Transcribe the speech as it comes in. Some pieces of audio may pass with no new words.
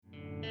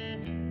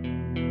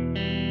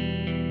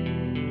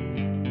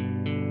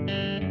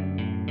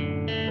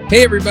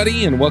Hey,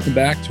 everybody, and welcome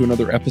back to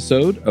another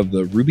episode of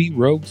the Ruby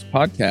Rogues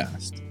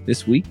podcast.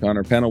 This week on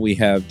our panel, we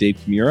have Dave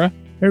Kimura.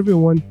 Hey,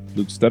 everyone.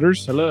 Luke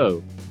Stutters.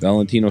 Hello.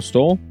 Valentino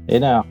Stoll. Hey,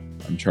 now.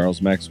 I'm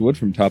Charles Max Wood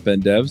from Top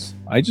End Devs.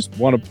 I just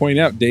want to point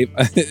out, Dave,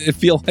 it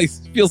feels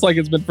like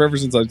it's been forever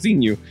since I've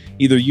seen you.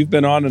 Either you've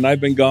been on and I've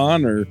been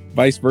gone, or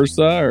vice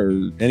versa, or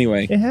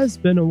anyway. It has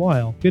been a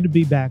while. Good to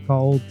be back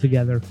all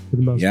together for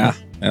the most part.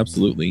 Yeah,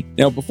 absolutely.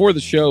 Now, before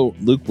the show,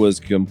 Luke was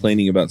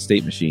complaining about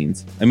state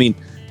machines. I mean,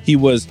 he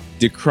was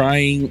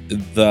decrying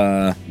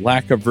the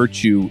lack of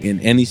virtue in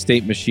any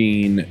state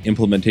machine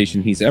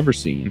implementation he's ever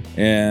seen.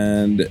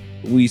 And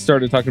we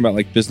started talking about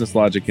like business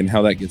logic and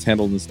how that gets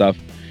handled and stuff.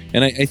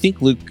 And I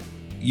think, Luke,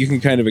 you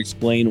can kind of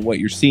explain what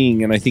you're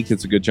seeing. And I think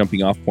it's a good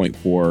jumping off point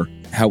for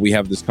how we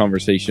have this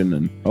conversation.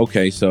 And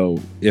okay, so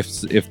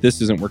if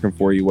this isn't working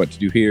for you, what to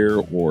do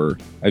here? Or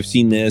I've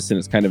seen this and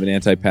it's kind of an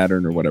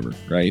anti-pattern or whatever,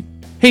 right?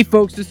 Hey,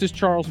 folks, this is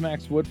Charles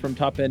Max Wood from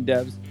Top End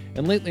Devs.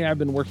 And lately, I've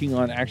been working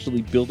on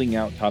actually building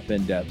out Top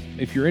End Devs.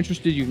 If you're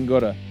interested, you can go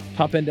to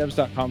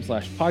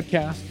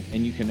topenddevs.com/podcast,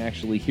 and you can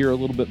actually hear a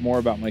little bit more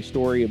about my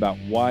story, about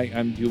why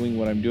I'm doing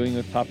what I'm doing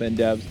with Top End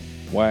Devs,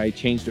 why I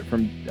changed it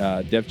from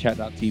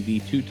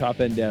devchat.tv to Top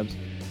End Devs.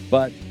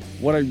 But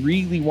what I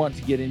really want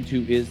to get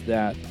into is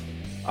that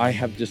I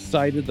have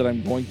decided that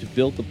I'm going to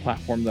build the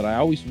platform that I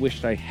always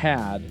wished I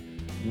had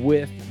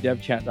with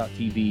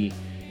devchat.tv.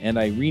 And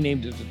I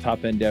renamed it to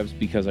Top End Devs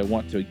because I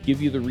want to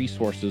give you the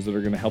resources that are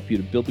going to help you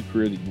to build the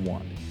career that you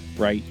want,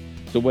 right?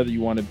 So whether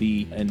you want to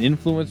be an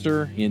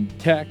influencer in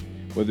tech,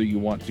 whether you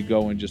want to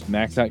go and just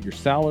max out your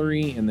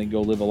salary and then go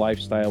live a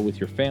lifestyle with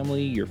your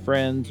family, your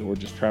friends, or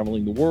just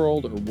traveling the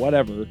world or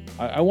whatever,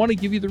 I want to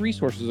give you the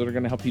resources that are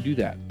going to help you do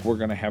that. We're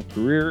going to have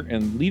career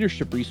and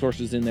leadership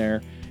resources in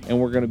there, and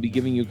we're going to be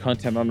giving you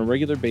content on a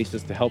regular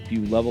basis to help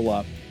you level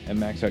up and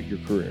max out your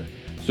career.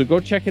 So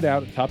go check it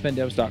out at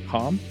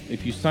topenddevs.com.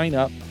 If you sign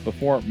up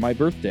before my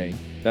birthday,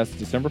 that's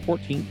December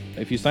 14th.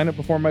 If you sign up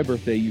before my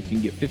birthday, you can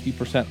get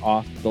 50%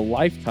 off the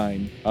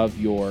lifetime of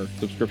your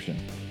subscription.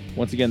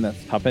 Once again, that's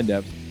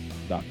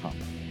topenddevs.com.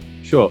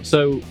 Sure.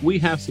 So we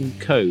have some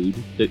code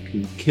that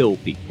can kill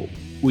people.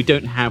 We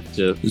don't have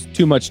to. There's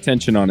too much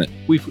tension on it.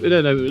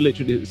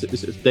 Literally, it's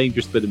a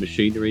dangerous bit of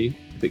machinery.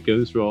 If it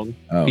goes wrong,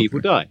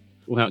 people die.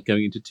 Without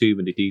going into too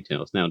many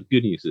details. Now, the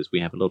good news is we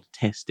have a lot of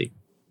testing.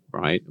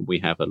 Right. We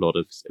have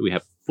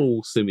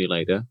full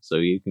simulator. So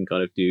you can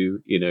kind of do,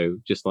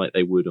 just like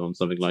they would on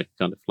something like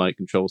kind of flight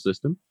control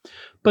system.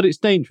 But it's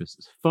dangerous.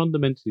 It's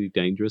fundamentally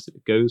dangerous. If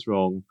it goes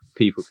wrong,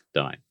 people could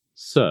die.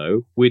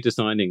 So we're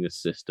designing a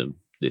system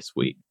this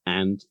week,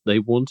 and they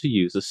want to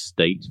use a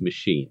state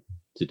machine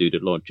to do the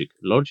logic.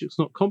 Logic's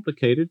not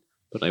complicated,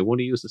 but I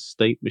want to use a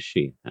state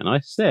machine. And I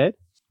said,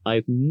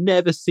 I've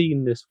never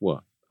seen this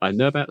work. I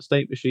know about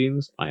state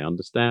machines. I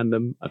understand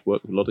them. I've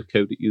worked with a lot of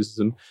code that uses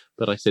them.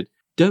 But I said,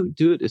 don't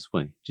do it this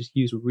way. Just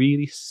use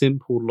really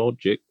simple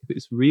logic. If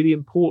it's really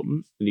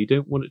important and you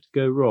don't want it to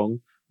go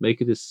wrong,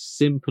 make it as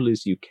simple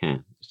as you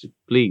can. Just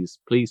please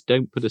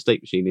don't put a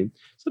state machine in.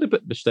 So they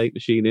put the state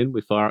machine in,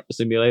 we fire up the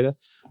simulator,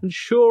 and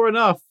sure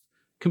enough,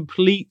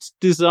 complete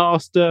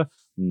disaster.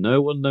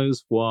 No one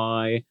knows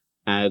why.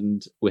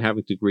 And we're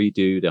having to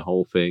redo the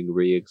whole thing,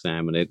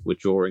 re-examine it. We're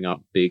drawing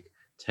up big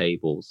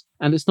tables.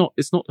 And it's not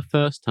the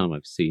first time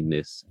I've seen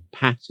this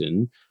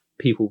pattern.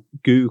 People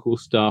Google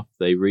stuff,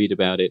 they read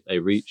about it, they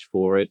reach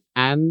for it,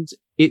 and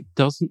it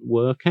doesn't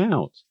work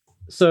out.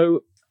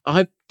 So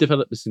I've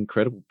developed this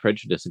incredible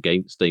prejudice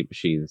against state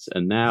machines,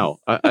 and now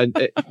and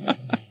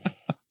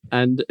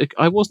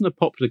I wasn't a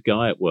popular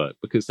guy at work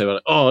because they were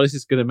like, "Oh, this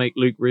is going to make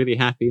Luke really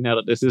happy now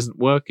that this isn't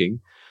working."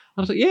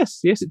 I was like,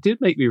 yes, it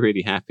did make me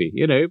really happy,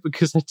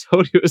 because I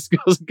told you it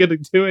wasn't going to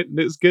do it, and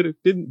it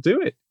didn't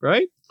do it,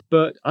 right?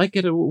 But I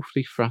get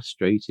awfully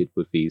frustrated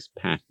with these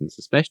patterns,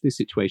 especially a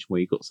situation where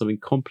you've got something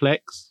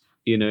complex,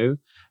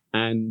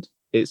 and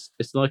it's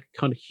like a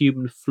kind of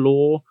human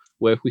flaw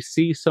where if we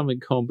see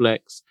something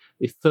complex,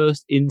 the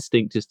first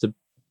instinct is to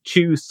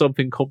choose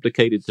something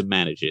complicated to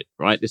manage it,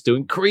 right? It's to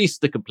increase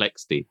the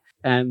complexity.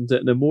 And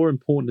the more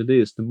important it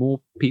is, the more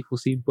people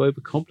seem to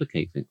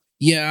overcomplicate things.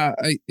 Yeah,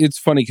 it's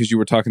funny because you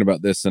were talking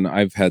about this, and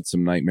I've had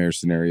some nightmare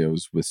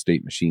scenarios with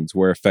state machines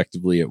where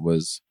effectively it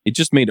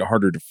just made it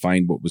harder to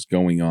find what was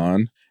going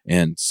on.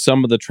 And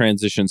some of the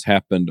transitions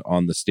happened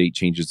on the state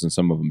changes and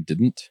some of them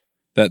didn't.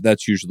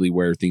 That's usually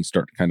where things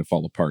start to kind of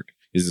fall apart.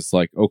 Is it's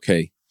like,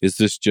 okay, is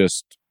this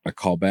just a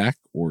callback,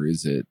 or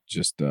is it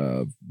just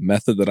a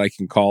method that I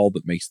can call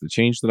that makes the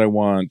change that I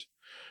want?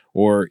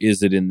 Or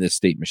is it in this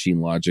state machine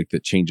logic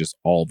that changes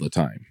all the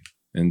time?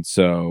 And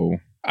so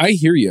I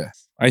hear you.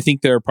 I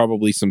think there are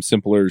probably some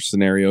simpler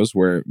scenarios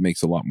where it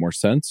makes a lot more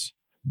sense.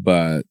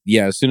 But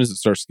yeah, as soon as it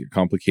starts to get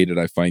complicated,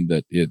 I find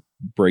that it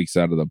breaks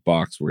out of the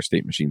box where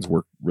state machines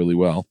work really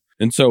well.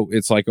 And so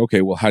it's like,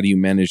 okay, well, how do you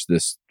manage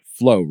this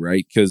flow,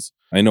 right? Because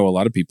I know a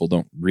lot of people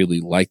don't really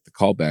like the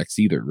callbacks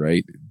either,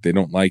 right? They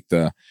don't like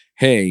the,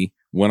 hey,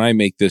 when I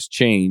make this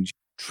change,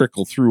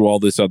 trickle through all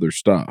this other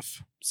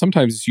stuff.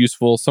 Sometimes it's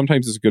useful.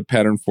 Sometimes it's a good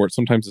pattern for it.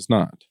 Sometimes it's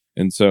not.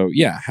 And so,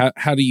 yeah,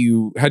 how do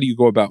you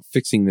go about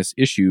fixing this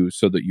issue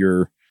so that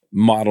your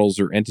models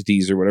or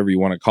entities or whatever you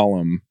want to call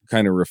them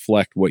kind of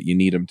reflect what you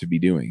need them to be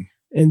doing?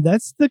 And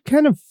that's the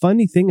kind of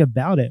funny thing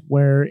about it,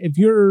 where if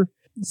your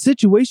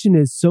situation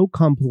is so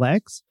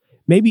complex,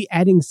 maybe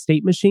adding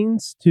state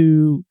machines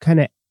to kind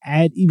of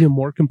add even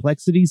more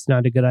complexity is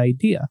not a good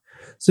idea.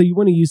 So you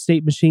want to use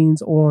state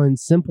machines on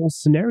simple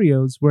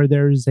scenarios where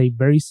there's a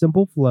very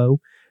simple flow,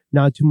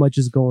 not too much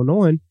is going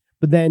on.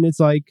 But then it's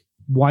like,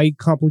 why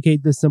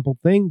complicate this simple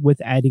thing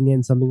with adding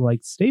in something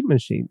like state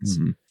machines?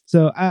 Mm-hmm.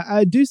 So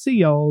I do see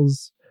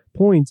y'all's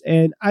points,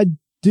 and I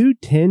do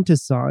tend to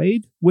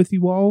side with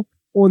you all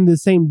on the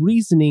same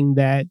reasoning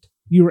that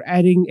you're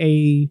adding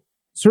a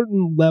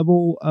certain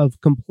level of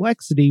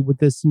complexity with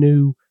this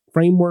new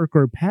framework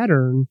or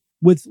pattern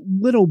with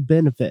little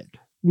benefit.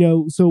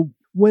 So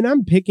when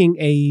I'm picking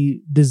a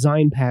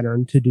design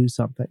pattern to do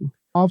something,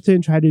 I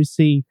often try to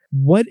see,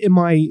 what am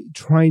I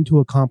trying to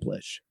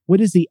accomplish?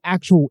 What is the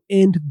actual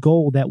end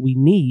goal that we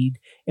need?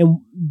 And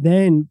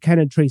then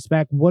kind of trace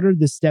back, what are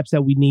the steps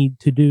that we need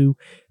to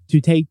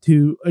take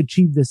to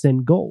achieve this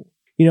end goal?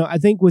 I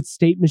think with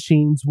state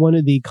machines, one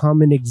of the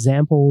common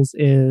examples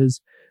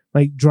is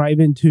like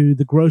driving to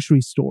the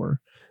grocery store.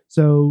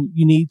 So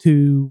you need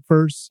to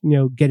first,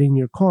 get in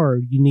your car.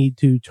 You need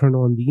to turn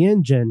on the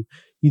engine.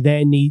 You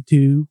then need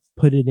to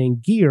put it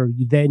in gear.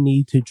 You then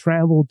need to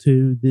travel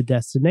to the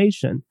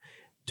destination,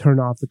 turn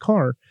off the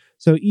car.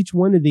 So each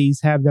one of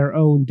these have their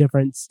own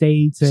different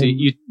states and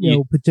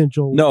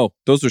potential. No,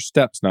 those are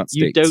steps, not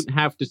states. You don't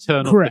have to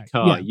turn off the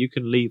car. Yeah. You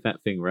can leave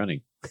that thing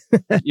running.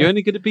 You're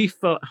only going to be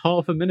for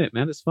half a minute,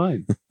 man. It's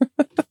fine.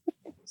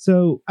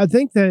 So I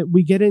think that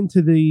we get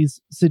into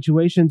these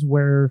situations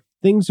where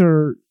things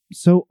are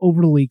so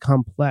overly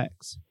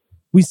complex.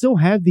 We still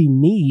have the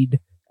need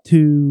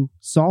to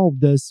solve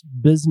this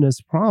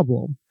business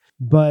problem,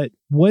 but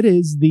what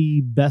is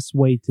the best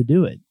way to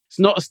do it? It's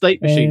not a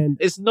state machine.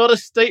 It's not a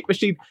state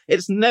machine.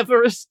 It's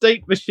never a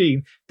state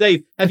machine.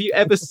 Dave, have you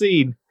ever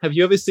seen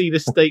a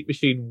state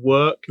machine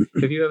work?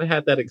 Have you ever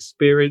had that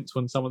experience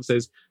when someone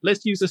says,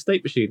 let's use a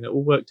state machine? It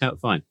all worked out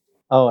fine.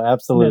 Oh,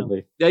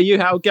 absolutely. No.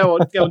 Yeah, go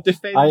on. Defend the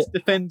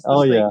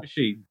state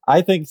machine.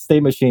 I think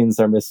state machines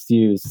are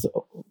misused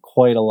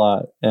quite a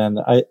lot. And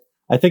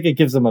I think it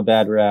gives them a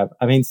bad rap.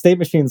 I mean, state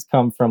machines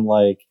come from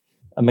like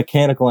a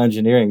mechanical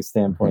engineering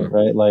standpoint, mm-hmm.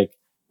 right? Like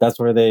that's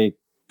where they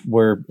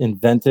were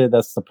invented.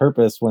 That's the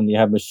purpose when you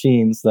have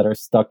machines that are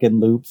stuck in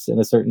loops in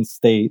a certain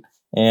state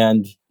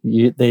and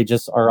they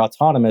just are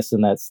autonomous in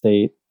that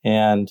state.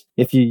 And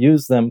if you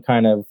use them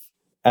kind of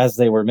as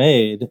they were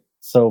made,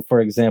 so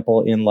for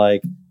example, in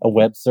like a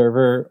web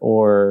server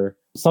or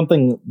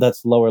something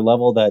that's lower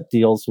level that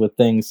deals with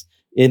things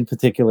in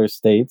particular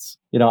states,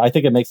 I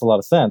think it makes a lot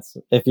of sense.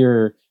 If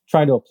you're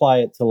trying to apply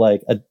it to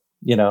like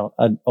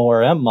an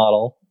ORM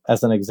model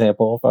as an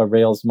example, a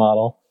Rails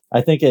model,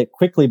 I think it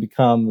quickly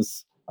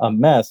becomes a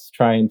mess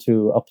trying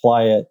to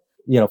apply it,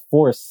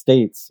 for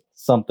states,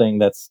 something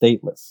that's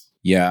stateless.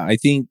 Yeah, I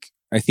think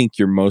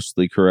you're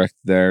mostly correct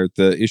there.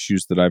 The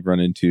issues that I've run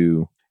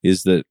into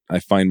is that I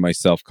find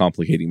myself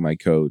complicating my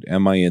code.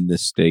 Am I in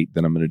this state?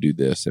 Then I'm going to do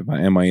this.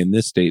 Am I in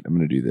this state? I'm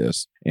going to do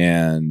this.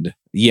 And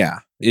yeah,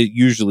 it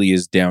usually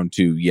is down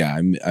to,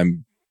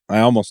 I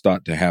almost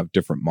ought to have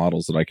different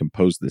models that I can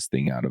pose this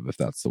thing out of if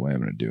that's the way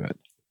I'm going to do it.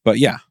 But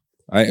yeah,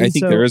 I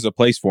think there is a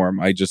place for them.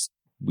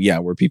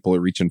 Where people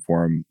are reaching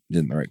for them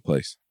in the right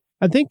place.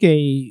 I think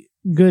a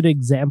good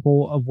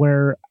example of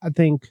where I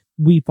think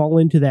we fall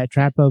into that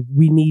trap of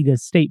we need a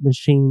state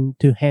machine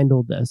to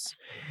handle this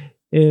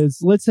is,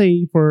 let's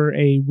say for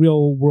a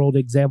real world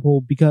example,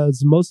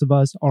 because most of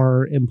us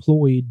are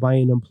employed by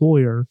an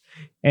employer,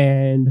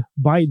 and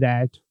by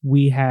that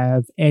we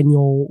have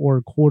annual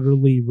or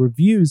quarterly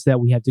reviews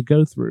that we have to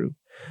go through.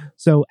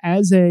 So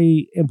as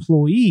a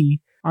employee,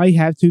 I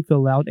have to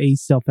fill out a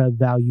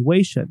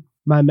self-evaluation.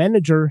 My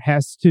manager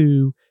has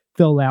to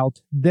fill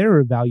out their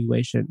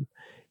evaluation.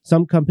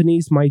 Some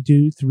companies might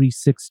do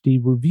 360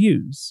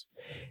 reviews.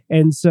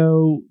 And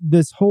so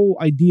this whole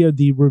idea of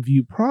the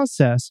review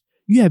process,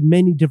 you have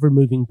many different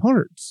moving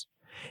parts.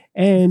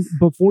 And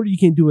before you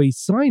can do a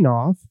sign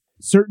off,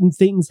 certain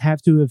things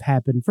have to have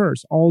happened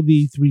first. All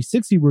the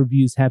 360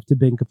 reviews have to have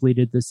been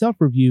completed, the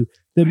self-review,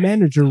 the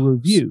manager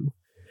review.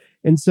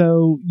 And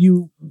so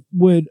you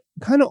would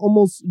kind of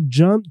almost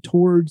jump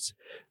towards,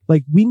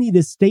 like, we need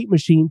a state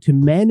machine to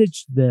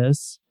manage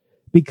this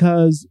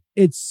because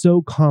it's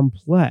so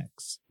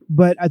complex.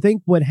 But I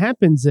think what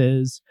happens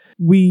is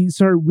we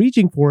start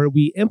reaching for it,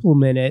 we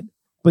implement it,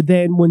 but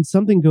then when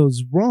something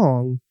goes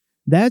wrong,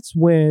 that's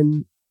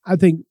when I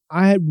think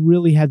I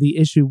really had the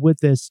issue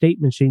with this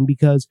state machine,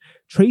 because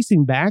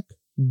tracing back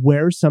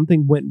where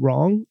something went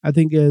wrong, I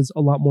think is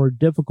a lot more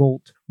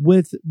difficult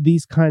with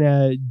these kind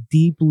of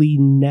deeply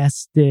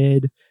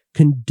nested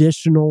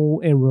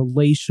conditional and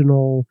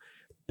relational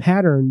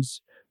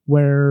patterns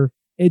where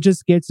it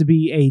just gets to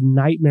be a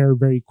nightmare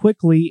very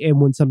quickly.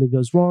 And when something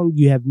goes wrong,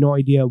 you have no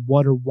idea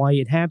what or why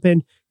it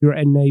happened. You're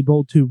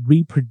unable to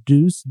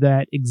reproduce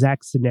that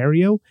exact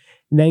scenario.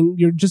 And then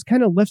you're just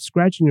kind of left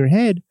scratching your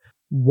head.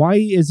 why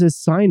is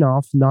this sign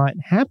off not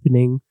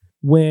happening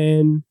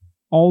when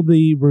all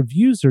the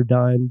reviews are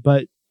done?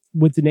 But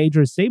with the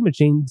nature of state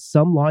machine,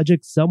 some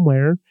logic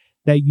somewhere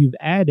that you've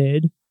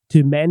added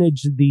to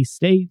manage these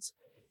states,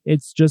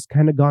 it's just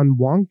kind of gone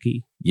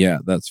wonky. Yeah,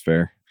 that's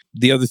fair.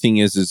 The other thing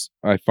is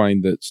I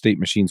find that state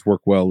machines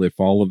work well if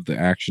all of the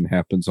action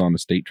happens on a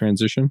state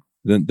transition.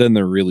 Then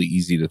they're really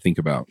easy to think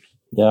about.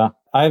 Yeah,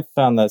 I've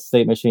found that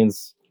state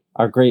machines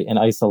are great in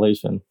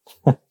isolation,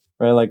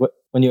 right? Like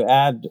when you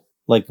add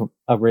like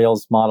a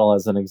Rails model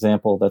as an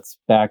example that's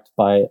backed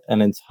by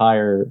an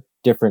entire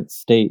different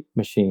state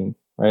machine,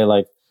 right?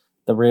 Like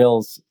the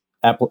Rails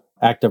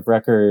active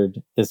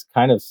record is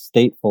kind of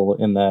stateful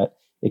in that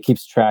it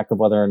keeps track of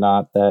whether or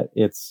not that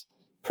it's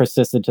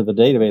persisted to the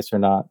database or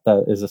not.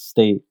 That is a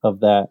state of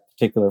that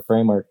particular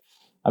framework.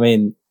 I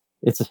mean,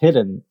 it's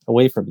hidden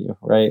away from you,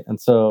 right? And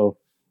so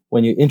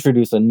when you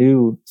introduce a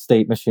new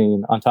state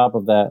machine on top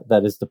of that,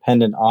 that is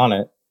dependent on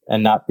it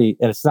and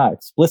it's not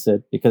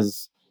explicit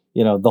because,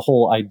 you know, the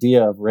whole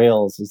idea of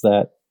Rails is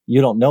that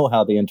you don't know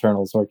how the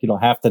internals work. You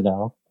don't have to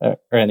know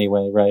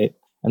anyway, right?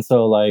 And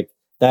so like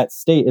that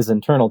state is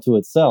internal to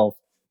itself.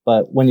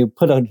 But when you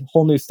put a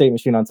whole new state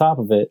machine on top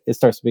of it, it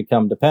starts to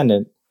become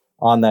dependent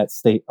on that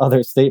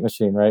other state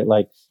machine, right?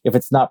 Like if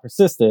it's not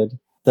persisted,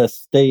 the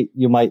state,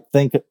 you might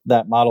think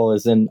that model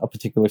is in a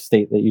particular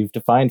state that you've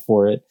defined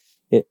for it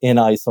in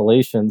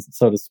isolation,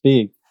 so to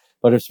speak,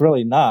 but it's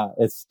really not.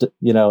 It's,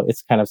 you know,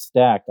 it's kind of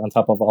stacked on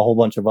top of a whole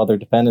bunch of other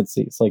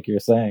dependencies, like you're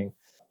saying.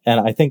 And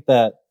I think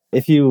that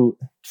if you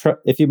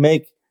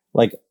make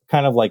like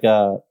kind of like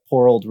a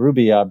poor old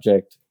Ruby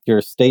object,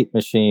 your state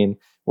machine,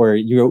 where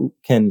you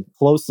can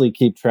closely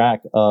keep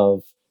track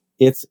of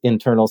its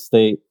internal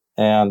state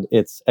and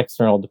its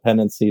external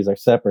dependencies are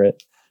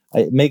separate,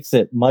 it makes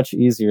it much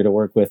easier to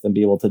work with and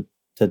be able to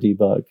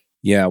debug.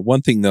 Yeah.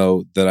 One thing,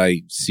 though, that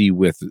I see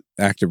with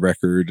active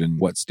record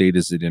and what state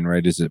is it in,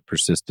 right? Is it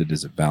persisted?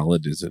 Is it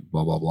valid? Is it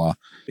blah, blah, blah?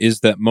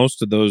 Is that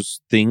most of those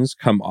things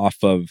come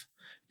off of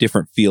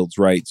different fields,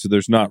 right? So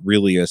there's not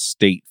really a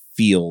state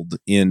field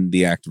in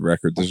the active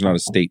record. There's not a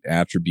state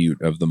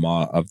attribute of the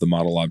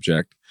model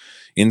object.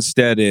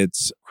 Instead,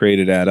 it's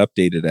created at,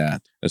 updated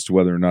at, as to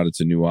whether or not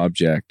it's a new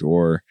object,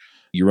 or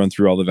you run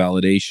through all the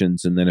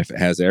validations, and then if it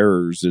has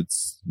errors,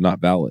 it's not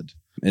valid.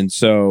 And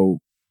so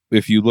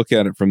if you look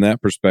at it from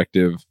that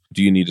perspective,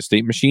 do you need a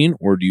state machine,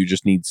 or do you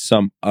just need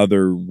some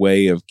other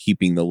way of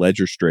keeping the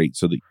ledger straight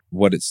so that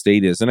what its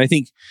state is? And I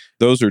think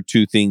those are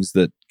two things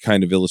that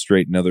kind of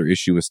illustrate another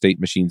issue with state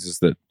machines is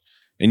that,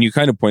 and you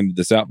kind of pointed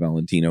this out,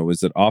 Valentino,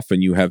 is that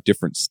often you have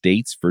different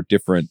states for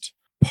different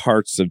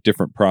parts of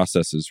different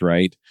processes,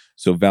 right?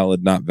 So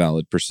valid, not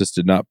valid,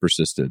 persisted, not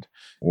persisted,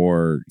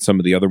 or some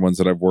of the other ones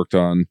that I've worked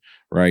on,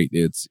 right?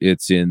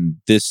 It's in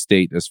this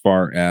state as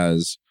far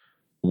as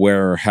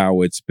where or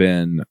how it's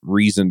been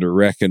reasoned or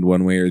reckoned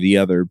one way or the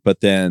other,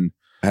 but then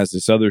has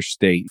this other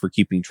state for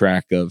keeping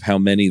track of how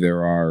many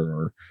there are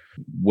or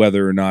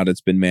whether or not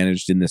it's been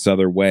managed in this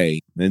other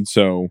way. And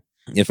so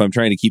if I'm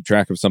trying to keep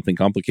track of something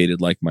complicated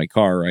like my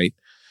car, right?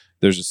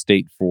 There's a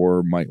state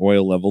for my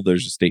oil level.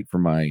 There's a state for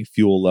my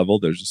fuel level.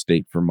 There's a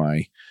state for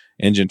my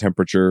engine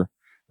temperature,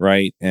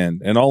 right?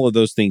 And all of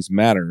those things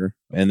matter,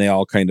 and they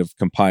all kind of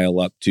compile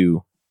up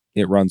to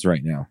it runs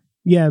right now.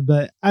 Yeah,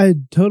 but I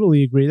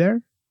totally agree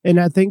there. And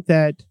I think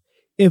that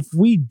if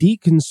we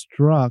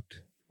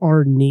deconstruct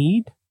our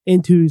need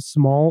into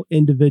small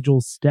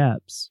individual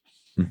steps,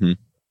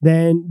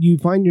 then you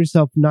find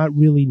yourself not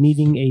really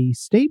needing a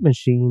state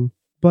machine,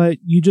 but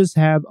you just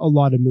have a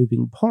lot of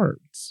moving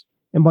parts.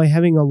 And by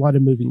having a lot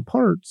of moving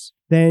parts,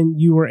 then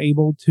you are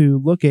able to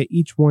look at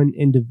each one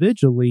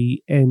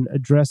individually and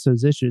address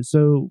those issues.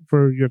 So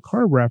for your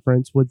car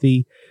reference with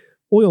the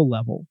oil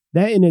level,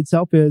 that in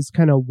itself is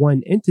kind of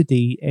one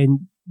entity,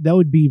 and that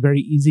would be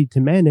very easy to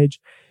manage.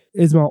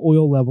 Is my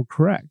oil level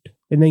correct?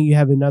 And then you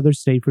have another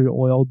state for your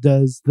oil.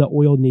 Does the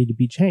oil need to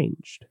be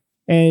changed?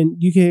 And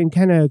you can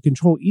kind of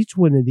control each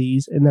one of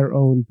these in their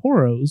own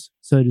poros,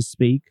 so to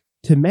speak,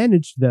 to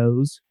manage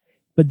those.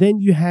 But then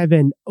you have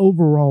an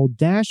overall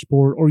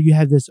dashboard, or you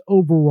have this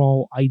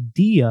overall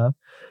idea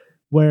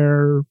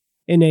where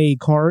in a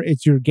car,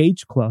 it's your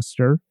gauge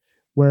cluster,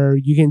 where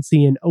you can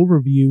see an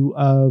overview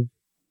of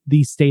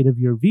the state of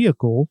your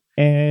vehicle,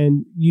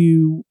 and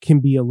you can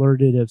be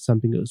alerted if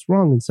something goes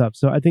wrong and stuff.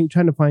 So I think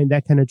trying to find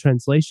that kind of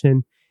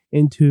translation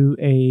into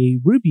a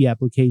Ruby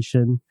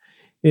application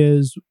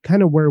is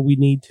kind of where we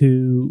need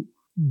to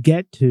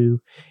get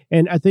to.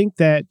 And I think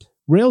that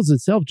Rails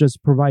itself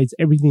just provides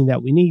everything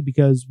that we need,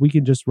 because we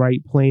can just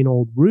write plain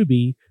old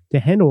Ruby to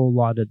handle a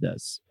lot of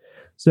this.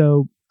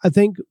 So I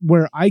think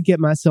where I get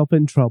myself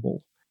in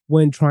trouble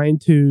when trying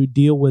to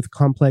deal with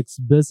complex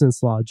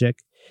business logic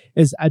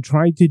is I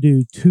try to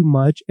do too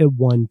much at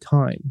one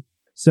time.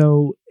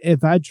 So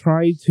if I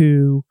try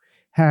to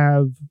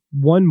have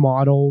one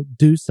model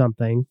do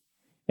something,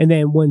 and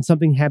then when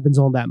something happens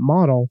on that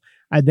model,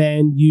 I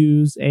then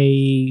use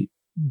a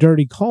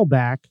dirty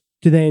callback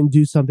to then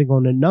do something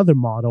on another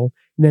model,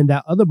 and then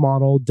that other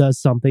model does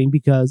something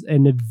because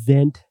an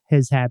event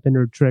has happened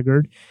or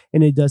triggered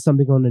and it does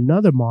something on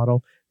another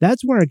model,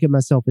 that's where I get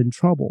myself in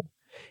trouble.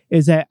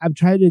 Is that I've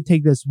tried to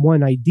take this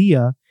one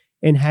idea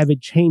and have it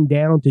chained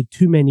down to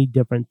too many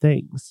different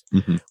things.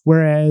 Mm-hmm.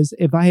 Whereas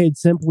if I had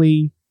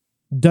simply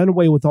done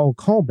away with all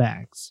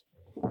callbacks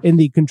in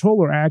the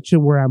controller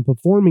action where I'm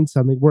performing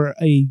something, where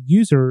a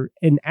user,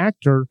 an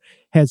actor,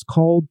 has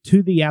called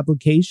to the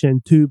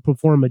application to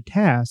perform a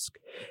task,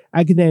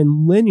 I can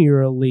then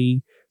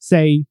linearly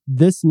say,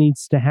 this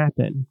needs to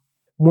happen.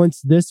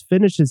 Once this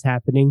finishes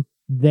happening,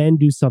 then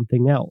do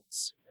something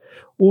else.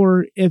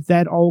 Or if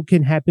that all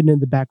can happen in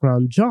the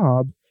background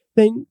job,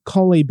 then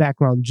call a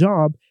background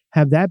job,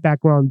 have that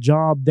background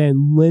job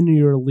then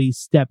linearly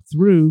step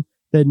through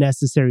the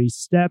necessary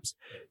steps.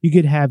 You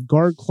could have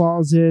guard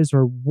clauses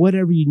or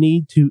whatever you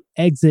need to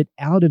exit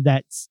out of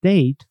that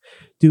state,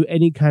 do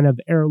any kind of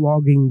error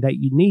logging that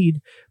you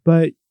need,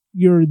 but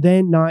you're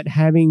then not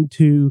having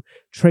to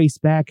trace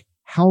back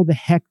how the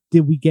heck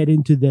did we get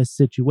into this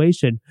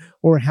situation?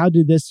 Or how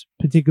did this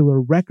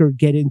particular record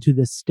get into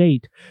this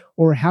state?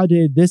 Or how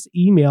did this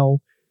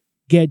email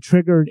get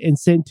triggered and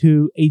sent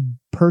to a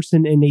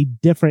person in a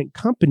different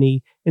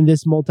company in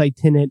this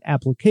multi-tenant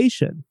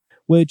application?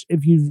 Which,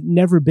 if you've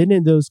never been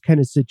in those kind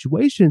of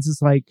situations,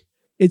 it's like,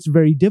 it's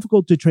very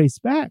difficult to trace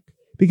back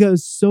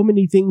because so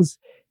many things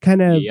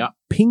kind of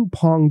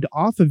ping-ponged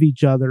off of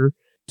each other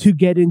to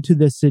get into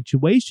this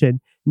situation.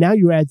 Now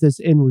you're at this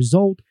end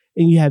result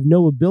and you have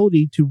no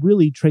ability to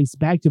really trace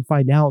back to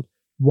find out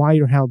why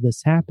or how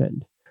this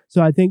happened.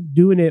 So I think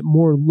doing it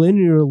more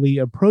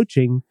linearly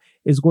approaching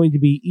is going to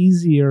be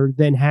easier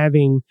than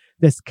having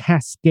this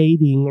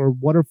cascading or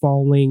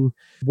waterfalling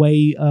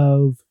way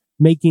of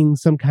making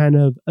some kind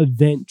of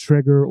event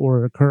trigger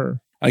or occur.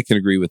 I can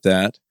agree with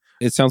that.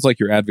 It sounds like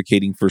you're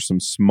advocating for some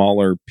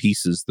smaller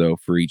pieces, though,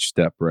 for each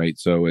step, right?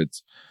 So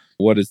it's,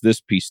 what is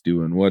this piece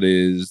doing? What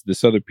is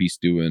this other piece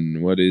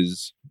doing?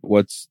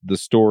 What's the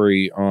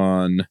story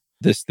on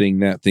this thing,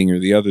 that thing, or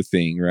the other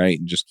thing, right?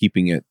 And just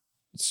keeping it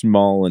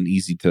small and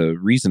easy to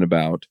reason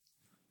about,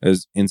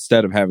 as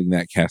instead of having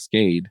that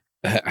cascade.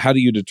 How do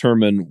you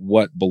determine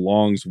what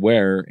belongs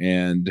where,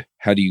 and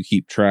how do you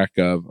keep track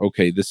of,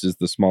 okay, this is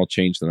the small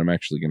change that I'm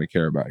actually going to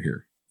care about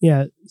here?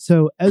 Yeah.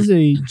 So as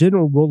a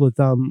general rule of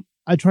thumb,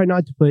 I try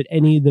not to put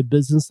any of the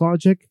business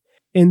logic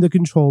in the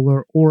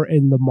controller or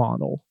in the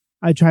model.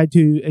 I try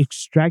to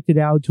extract it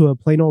out to a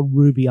plain old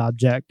Ruby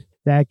object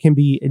that can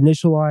be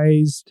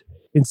initialized,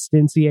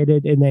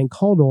 instantiated, and then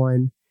called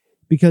on,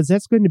 because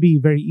that's going to be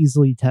very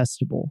easily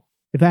testable.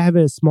 If I have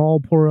a small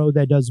Poro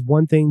that does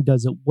one thing,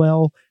 does it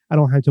well, I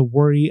don't have to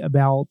worry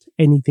about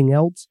anything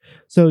else.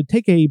 So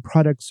take a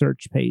product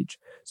search page.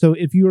 So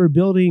if you are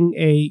building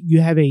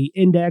you have a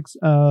index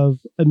of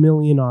 1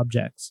 million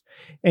objects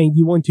and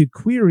you want to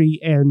query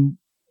and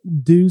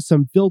do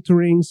some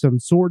filtering, some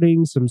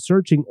sorting, some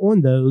searching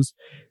on those,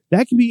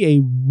 that can be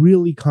a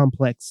really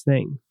complex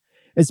thing,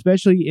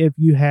 especially if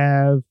you've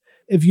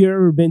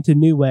ever been to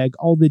Newegg,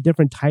 all the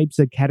different types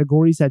of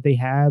categories that they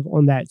have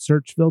on that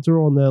search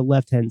filter on the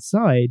left-hand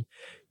side.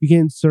 You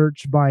can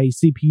search by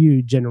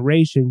CPU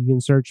generation. You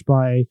can search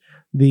by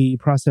the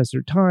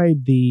processor type,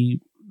 the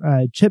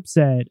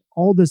chipset,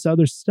 all this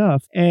other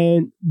stuff.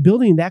 And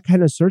building that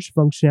kind of search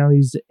functionality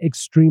is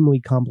extremely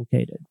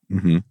complicated,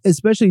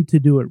 especially to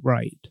do it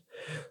right.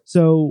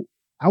 So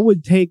I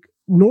would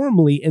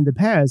normally in the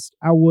past,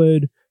 I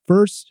would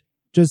first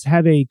just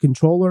have a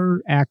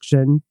controller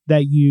action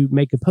that you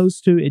make a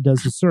post to, it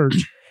does a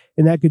search.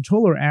 And that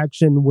controller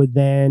action would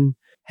then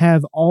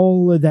have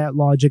all of that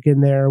logic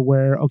in there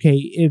where, okay,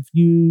 if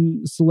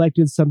you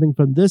selected something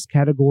from this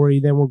category,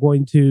 then we're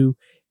going to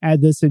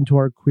add this into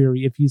our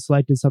query. If you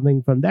selected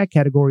something from that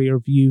category, or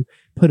if you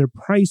put a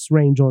price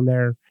range on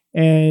there,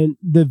 and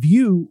the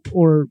view,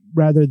 or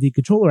rather the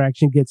controller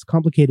action, gets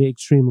complicated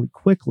extremely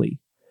quickly.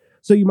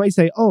 So you might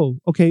say, oh,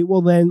 okay,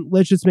 well then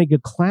let's just make a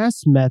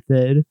class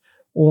method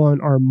on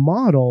our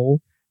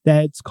model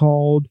that's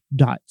called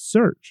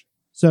 .search.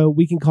 So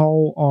we can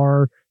call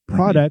our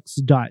products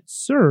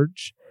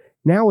 .search.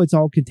 Now it's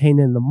all contained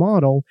in the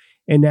model.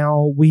 And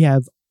now we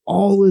have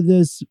all of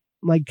this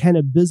like kind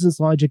of business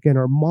logic in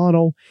our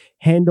model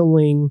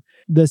handling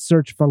the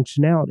search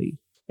functionality.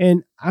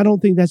 And I don't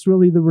think that's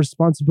really the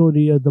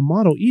responsibility of the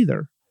model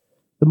either.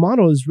 The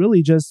model is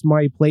really just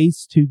my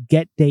place to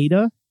get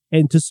data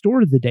and to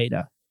store the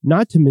data,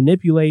 not to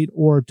manipulate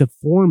or to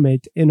form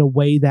it in a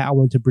way that I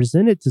want to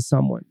present it to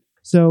someone.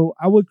 So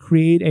I would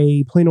create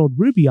a plain old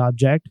Ruby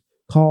object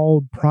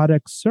called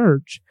product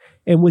search.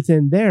 And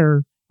within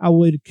there, I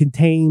would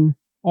contain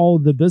all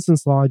the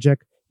business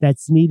logic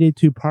that's needed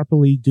to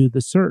properly do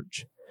the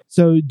search.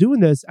 So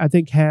doing this, I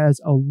think, has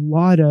a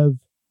lot of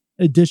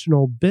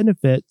additional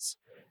benefits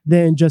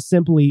than just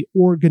simply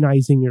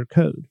organizing your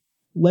code.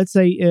 Let's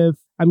say if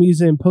I'm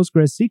using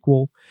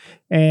PostgreSQL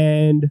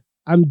and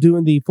I'm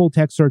doing the full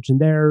text search in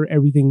there,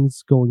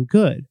 everything's going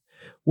good.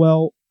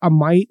 Well, I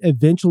might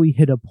eventually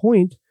hit a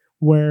point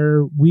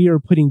where we are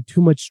putting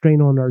too much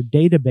strain on our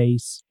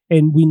database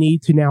and we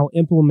need to now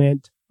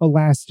implement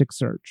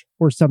Elasticsearch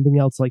or something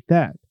else like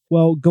that.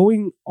 Well,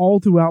 going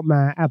all throughout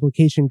my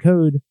application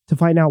code to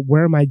find out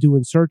where am I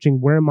doing searching,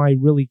 where am I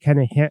really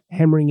kind of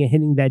hammering and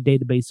hitting that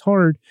database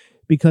hard,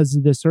 because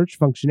the search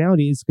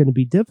functionality is going to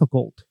be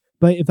difficult.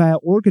 But if I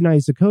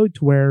organize the code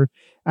to where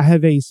I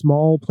have a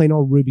small plain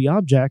old Ruby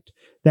object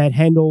that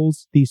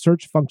handles the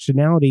search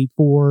functionality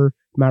for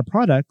my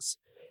products,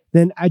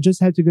 then I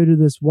just have to go to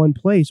this one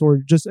place or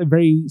just a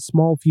very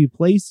small few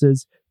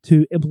places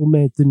to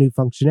implement the new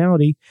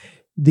functionality.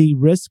 The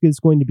risk is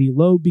going to be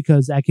low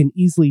because I can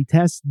easily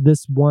test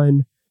this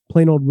one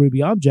plain old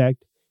Ruby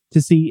object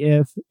to see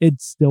if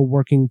it's still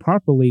working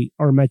properly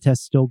or my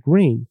test's still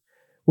green,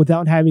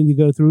 without having to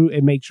go through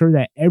and make sure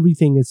that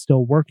everything is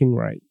still working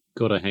right.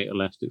 God, I hate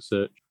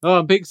Elasticsearch. Oh,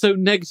 I'm being so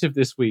negative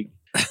this week.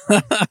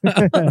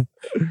 Elasticsearch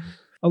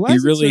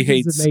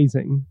is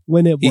amazing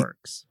when it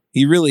works.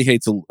 He really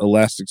hates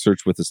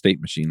Elasticsearch with a state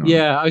machine on it.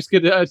 I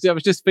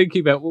was just thinking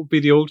about what would be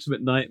the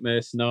ultimate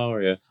nightmare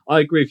scenario. I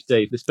agree with you,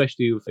 Dave,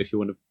 especially if you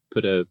want to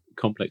put a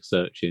complex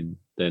search in,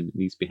 then it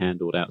needs to be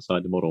handled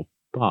outside the model.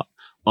 But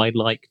I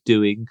like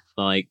doing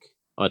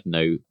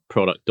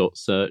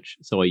product.search.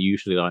 So I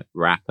usually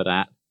wrap it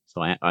at.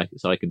 So I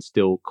can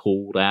still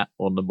call that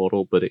on the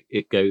model, but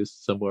it goes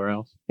somewhere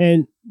else.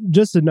 And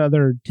just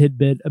another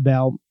tidbit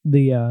about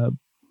the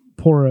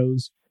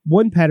Poros.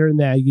 One pattern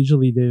that I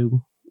usually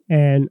do,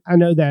 and I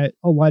know that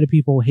a lot of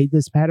people hate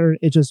this pattern,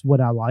 it's just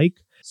what I like.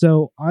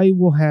 So I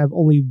will have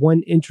only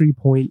one entry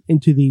point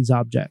into these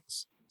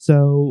objects.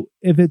 So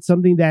if it's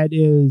something that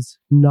is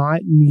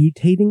not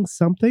mutating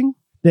something,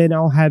 then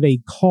I'll have a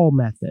call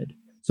method.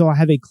 So I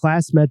have a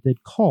class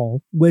method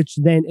call, which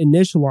then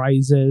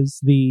initializes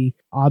the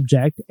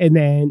object, and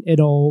then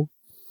it'll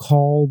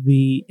call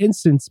the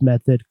instance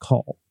method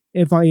call.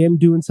 If I am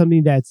doing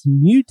something that's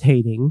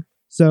mutating,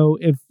 so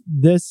if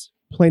this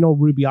plain old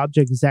Ruby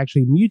object is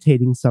actually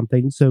mutating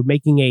something, so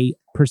making a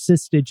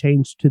persisted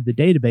change to the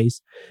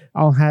database,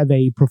 I'll have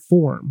a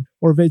perform.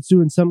 Or if it's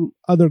doing some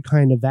other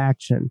kind of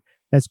action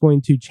that's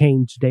going to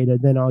change data,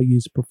 then I'll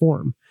use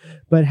perform.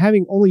 But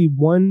having only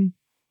one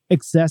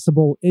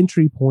accessible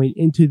entry point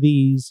into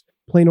these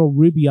plain old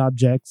Ruby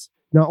objects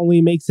not only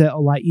makes it a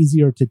lot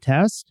easier to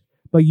test,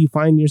 but you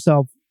find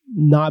yourself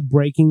not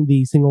breaking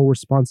the single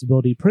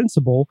responsibility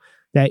principle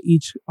that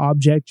each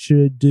object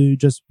should do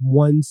just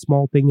one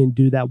small thing and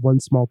do that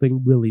one small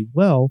thing really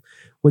well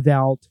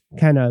without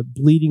kind of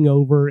bleeding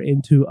over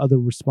into other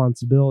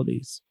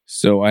responsibilities.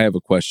 So I have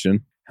a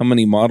question. How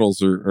many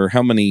models or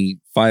how many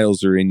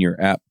files are in your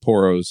app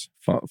Poros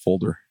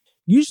folder?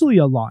 Usually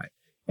a lot.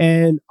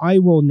 And I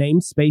will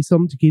namespace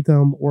them to keep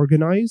them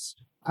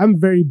organized. I'm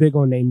very big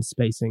on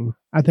namespacing.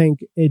 I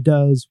think it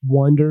does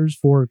wonders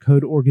for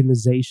code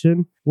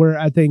organization, where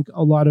I think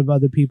a lot of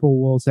other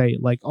people will say,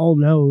 oh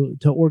no,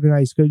 to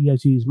organize code, you have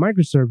to use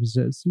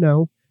microservices.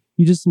 No,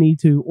 you just need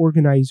to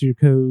organize your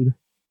code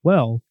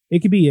well.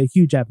 It could be a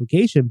huge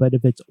application, but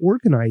if it's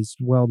organized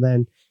well,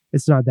 then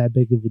it's not that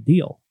big of a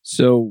deal.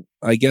 So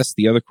I guess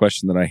the other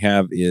question that I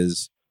have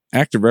is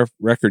Active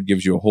Record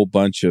gives you a whole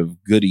bunch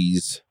of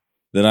goodies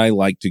that I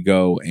like to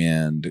go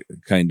and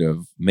kind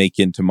of make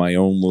into my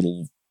own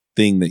little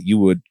thing that you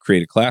would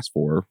create a class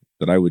for,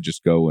 that I would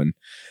just go and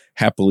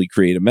happily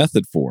create a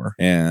method for.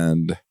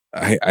 And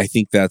I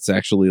think that's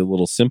actually a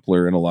little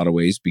simpler in a lot of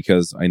ways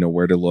because I know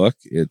where to look.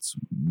 It's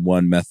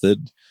one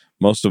method.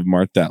 Most of them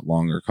aren't that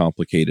long or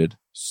complicated.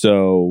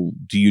 So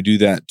do you do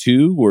that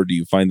too? Or do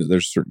you find that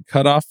there's a certain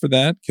cutoff for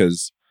that?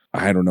 Because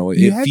I don't know.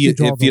 You have to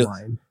draw the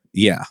line.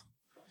 Yeah.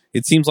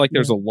 It seems like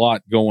there's a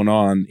lot going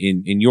on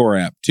in your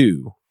app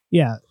too.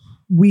 Yeah,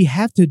 we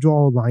have to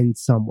draw a line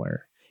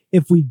somewhere.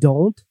 If we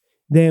don't,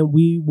 then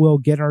we will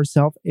get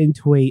ourselves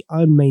into a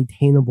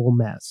unmaintainable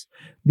mess.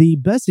 The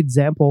best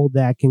example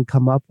that I can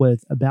come up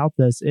with about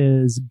this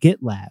is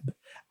GitLab.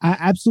 I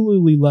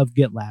absolutely love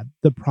GitLab.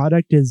 The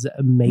product is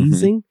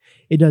amazing.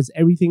 Mm-hmm. It does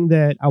everything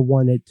that I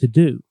want it to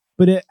do.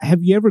 But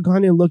have you ever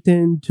gone and looked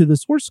into the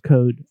source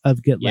code of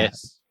GitLab?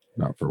 Yes.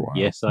 Not for a while.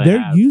 Yes, I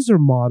have.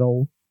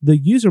 The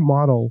user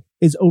model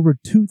is over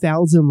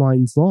 2,000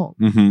 lines long.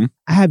 Mm-hmm.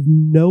 I have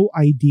no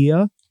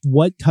idea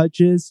what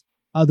touches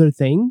other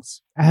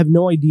things. I have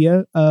no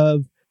idea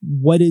of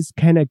what is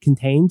kind of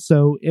contained.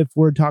 So if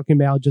we're talking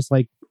about just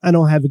I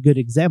don't have a good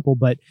example,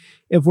 but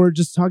if we're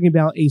just talking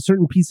about a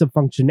certain piece of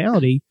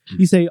functionality,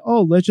 you say,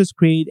 oh, let's just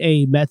create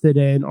a method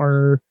in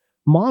our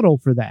model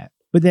for that.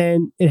 But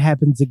then it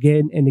happens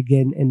again and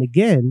again and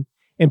again.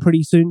 And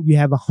pretty soon you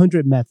have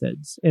 100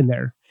 methods in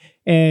there.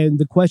 And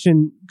the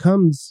question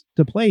comes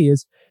to play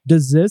is,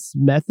 does this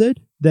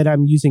method that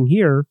I'm using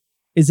here,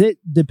 is it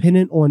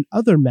dependent on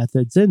other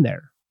methods in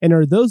there? And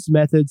are those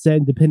methods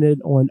then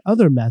dependent on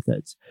other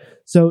methods?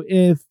 So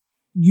if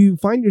you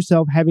find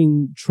yourself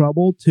having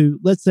trouble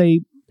let's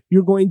say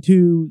you're going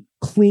to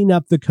clean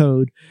up the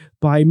code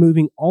by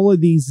moving all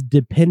of these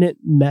dependent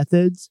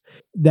methods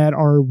that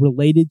are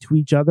related to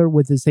each other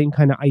with the same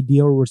kind of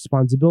idea or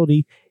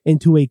responsibility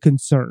into a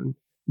concern.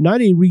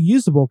 Not a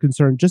reusable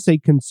concern, just a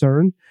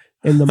concern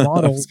in the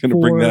model. I was going to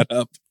bring that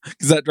up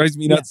because that drives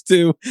me nuts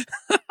too.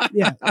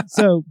 Yeah.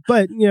 So,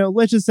 but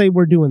let's just say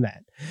we're doing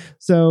that.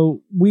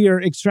 So we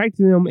are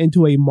extracting them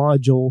into a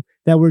module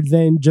that we're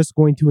then just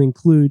going to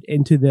include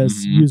into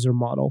this user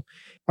model.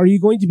 Are you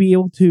going to be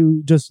able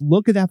to just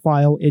look at that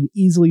file and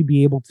easily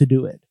be able to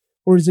do it?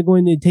 Or is it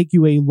going to take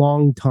you a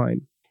long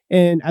time?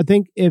 And I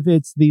think if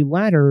it's the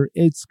latter,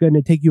 it's going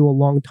to take you a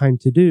long time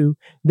to do.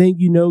 Then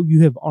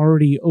you have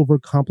already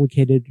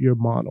overcomplicated your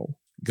model.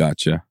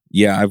 Gotcha.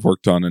 Yeah, I've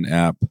worked on an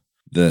app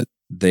that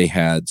they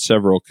had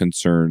several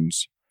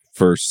concerns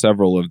for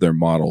several of their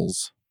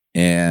models.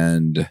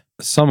 And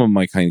some of them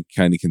I kind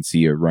of can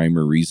see a rhyme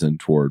or reason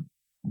toward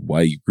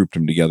why you grouped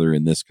them together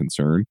in this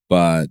concern.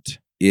 But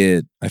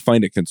I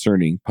find it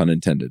concerning, pun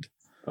intended,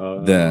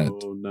 that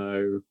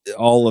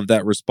all of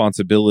that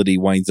responsibility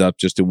winds up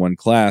just in one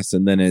class.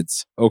 And then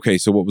it's, okay,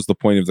 so what was the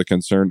point of the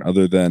concern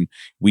other than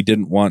we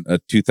didn't want a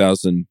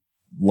 2,000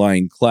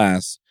 line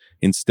class?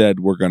 Instead,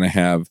 we're going to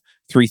have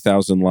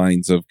 3,000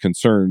 lines of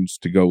concerns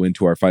to go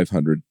into our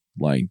 500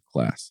 line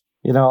class.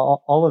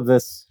 All of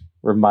this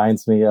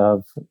reminds me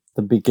of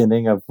the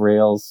beginning of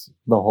Rails,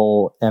 the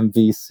whole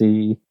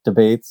MVC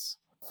debates.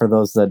 For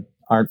those that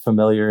aren't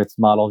familiar, it's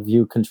Model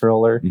View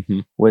Controller,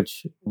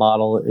 which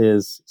model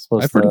is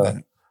supposed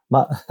to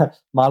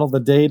model the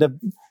data.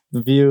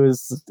 The view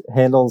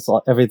handles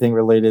everything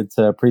related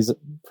to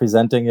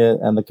presenting it,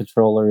 and the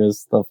controller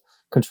is the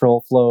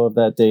control flow of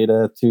that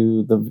data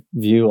to the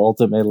view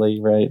ultimately,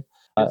 right?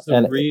 It's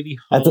a really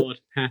hard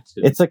pattern.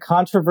 It's a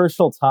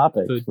controversial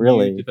topic, for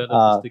really. New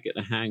developers to get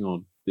a hang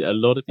on. A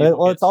lot of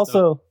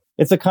people.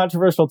 It's a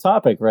controversial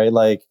topic, right?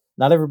 Like,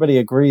 not everybody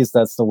agrees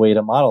that's the way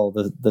to model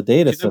the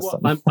data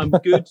system. I'm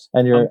good.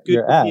 And I'm good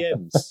your with app. the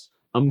M's.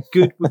 I'm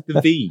good with the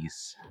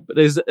V's. But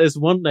there's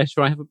one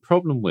letter I have a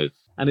problem with,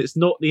 and it's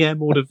not the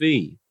M or the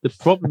V. The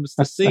problem's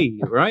the C,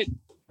 right?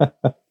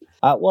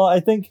 Well, I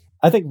think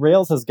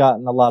Rails has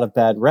gotten a lot of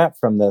bad rap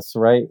from this,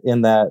 right?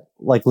 In that,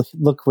 like,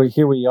 look,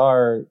 here we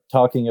are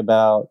talking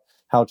about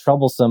how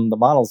troublesome the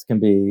models can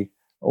be,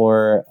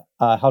 or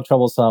how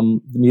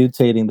troublesome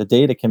mutating the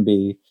data can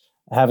be,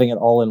 having it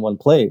all in one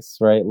place,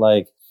 right?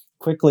 Like,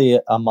 quickly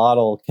a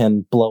model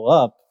can blow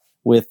up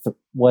with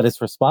what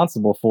it's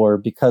responsible for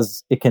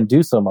because it can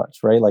do so much,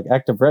 right? Like,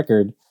 Active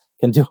Record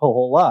can do a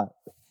whole lot.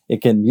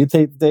 It can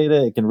mutate the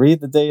data. It can read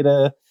the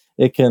data.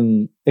 It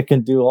can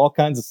do all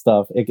kinds of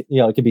stuff. It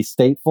can be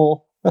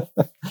stateful,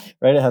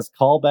 right? It has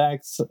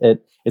callbacks.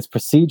 It's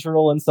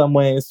procedural in some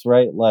ways,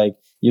 right? Like,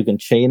 you can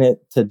chain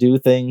it to do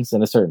things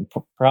in a certain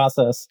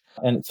process.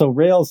 And so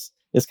Rails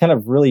is kind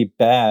of really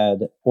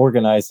bad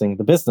organizing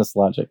the business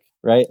logic,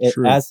 right?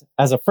 As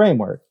a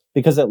framework,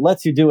 because it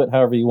lets you do it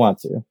however you want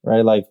to,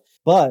 right? Like,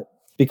 but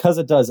because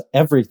it does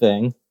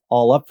everything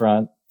all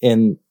upfront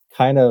in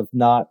kind of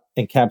not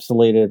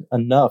encapsulated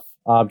enough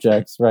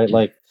objects, right?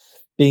 Like,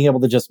 being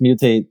able to just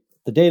mutate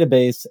the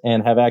database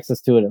and have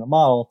access to it in a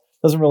model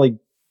doesn't really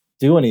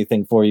do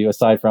anything for you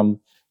aside from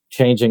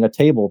changing a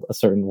table a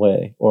certain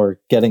way or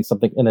getting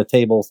something in a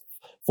table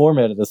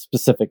formatted a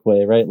specific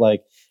way, right?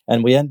 Like,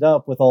 and we end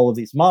up with all of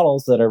these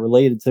models that are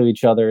related to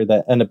each other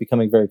that end up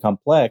becoming very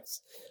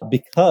complex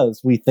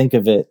because we think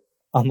of it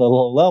on the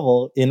low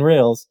level in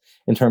Rails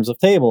in terms of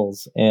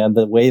tables and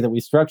the way that we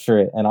structure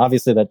it. And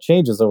obviously that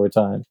changes over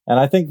time. And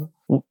I think,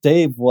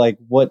 Dave, like,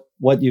 what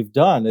you've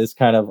done is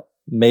kind of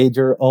made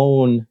your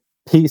own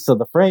piece of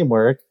the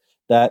framework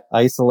that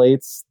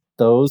isolates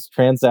those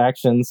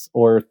transactions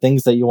or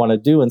things that you want to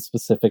do in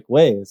specific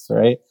ways,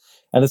 right?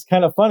 And it's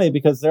kind of funny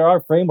because there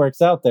are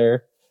frameworks out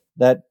there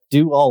that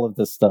do all of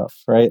this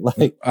stuff, right?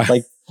 Like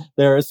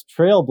there's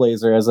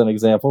Trailblazer as an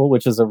example,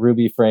 which is a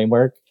Ruby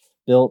framework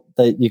built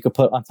that you could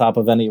put on top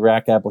of any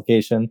rack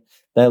application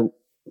that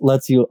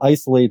lets you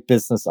isolate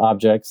business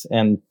objects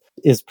and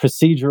is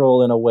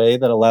procedural in a way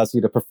that allows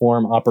you to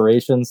perform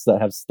operations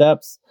that have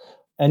steps.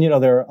 And,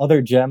 there are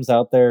other gems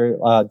out there.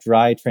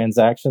 Dry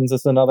Transactions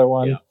is another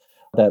one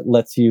that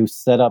lets you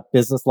set up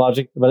business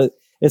logic. But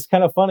it's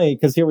kind of funny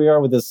because here we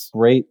are with this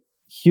great,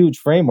 huge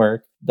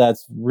framework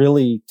that's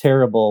really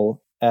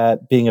terrible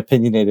at being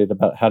opinionated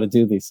about how to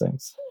do these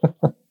things.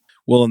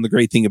 Well, and the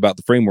great thing about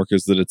the framework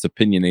is that it's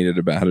opinionated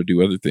about how to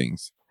do other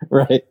things.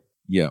 Right.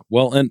 Yeah.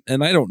 Well, and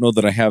I don't know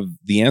that I have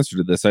the answer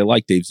to this. I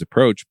like Dave's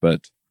approach,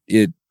 but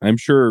I'm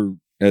sure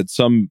at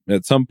some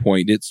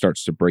point it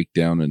starts to break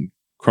down and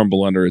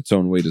crumble under its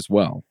own weight as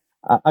well.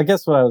 I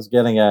guess what I was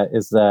getting at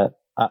is that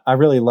I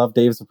really love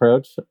Dave's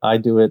approach. I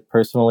do it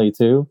personally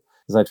too,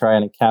 because I try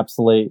and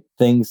encapsulate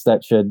things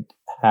that should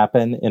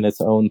happen in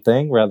its own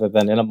thing rather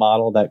than in a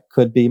model that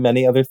could be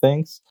many other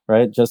things,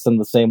 right? Just in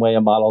the same way a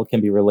model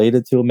can be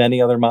related to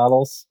many other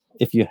models.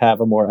 If you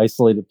have a more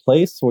isolated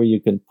place where you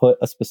can put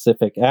a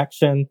specific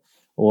action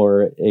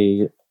or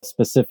a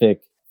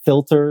specific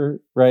filter,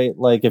 right?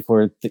 Like if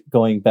we're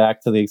going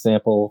back to the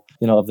example,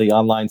 of the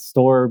online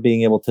store,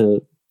 being able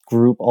to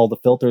group all the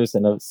filters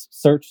in a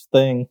search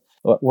thing.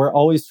 We're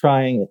always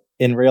trying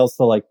in Rails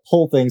to like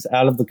pull things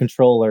out of the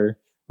controller,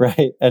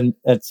 right? And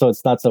so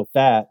it's not so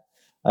fat.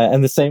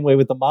 And the same way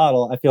with the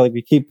model, I feel like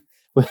we keep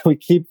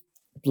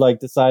like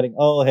deciding,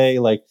 oh, hey,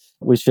 like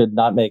we should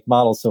not make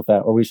models so fat,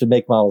 or we should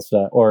make models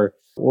fat, or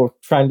we're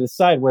trying to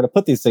decide where to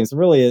put these things.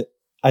 Really,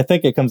 I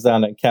think it comes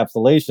down to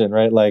encapsulation,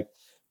 right? Like,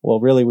 well,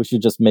 really, we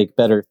should just make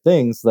better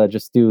things that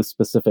just do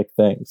specific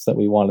things that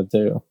we want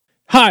to do.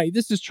 Hi,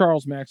 this is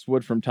Charles Max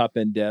Wood from Top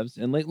End Devs,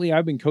 and lately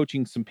I've been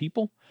coaching some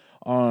people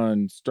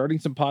on starting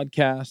some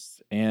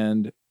podcasts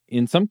and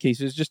in some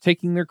cases just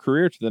taking their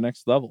career to the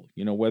next level.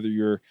 You know, whether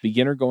you're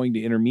beginner going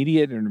to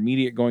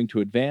intermediate going to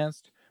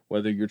advanced,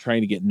 whether you're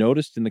trying to get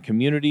noticed in the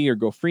community or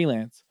go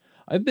freelance,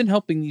 I've been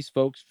helping these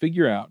folks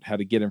figure out how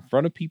to get in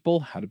front of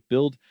people, how to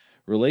build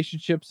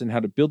relationships, and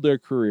how to build their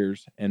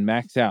careers and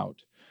max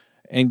out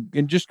and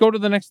just go to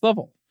the next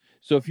level.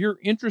 So if you're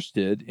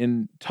interested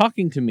in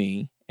talking to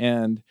me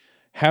and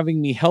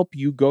having me help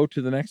you go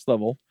to the next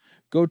level,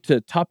 go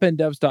to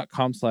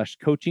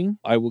topenddevs.com/coaching.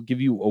 I will give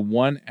you a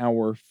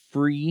 1-hour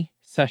free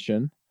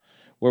session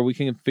where we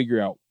can figure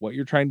out what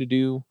you're trying to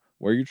do,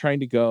 where you're trying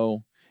to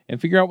go,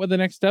 and figure out what the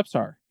next steps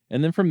are.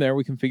 And then from there,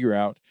 we can figure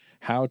out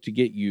how to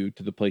get you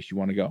to the place you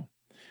want to go.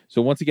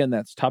 So once again,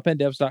 that's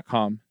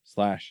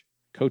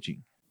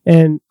topenddevs.com/coaching.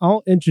 And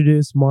I'll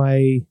introduce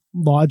my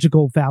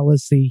logical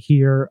fallacy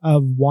here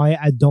of why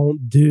I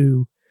don't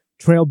do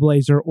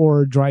Trailblazer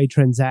or dry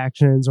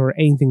transactions or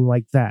anything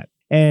like that.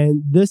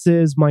 And this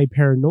is my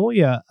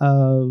paranoia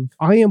of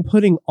I am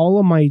putting all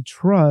of my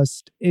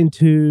trust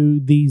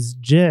into these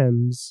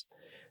gems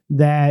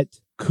that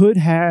could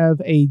have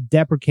a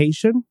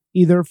deprecation,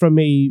 either from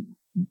a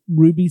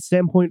Ruby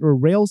standpoint or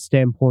Rails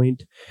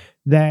standpoint,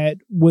 that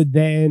would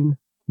then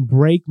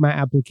break my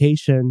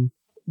application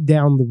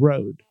down the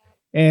road.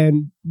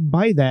 And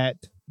by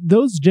that,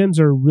 those gems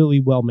are really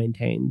well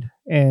maintained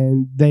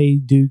and they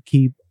do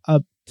keep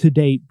up to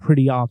date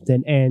pretty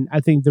often. And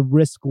I think the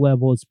risk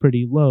level is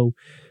pretty low.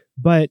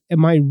 But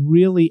am I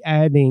really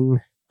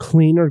adding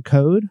cleaner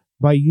code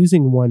by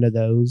using one of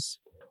those?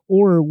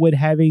 Or would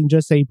having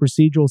just a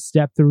procedural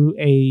step through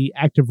a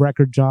active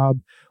record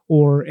job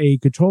or a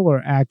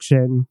controller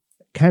action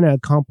kind of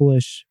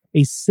accomplish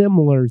a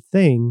similar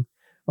thing,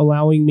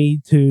 allowing me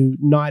to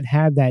not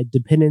have that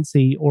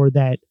dependency or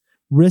that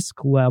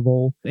risk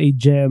level, a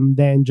gem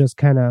then just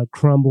kind of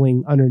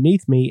crumbling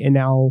underneath me, and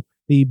now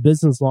the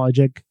business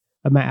logic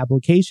of my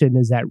application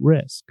is at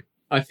risk?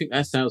 I think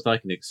that sounds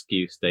like an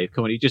excuse, Dave.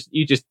 Come on, you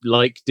just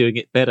like doing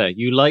it better.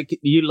 You like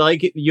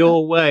it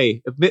your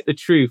way. Admit the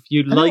truth.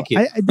 You like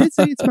it. I did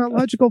say it's my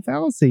logical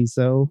fallacy,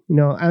 so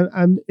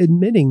I'm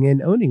admitting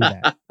and owning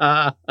that.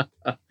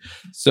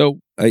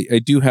 So I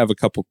do have a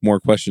couple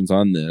more questions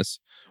on this.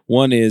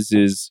 One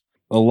is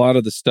a lot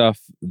of the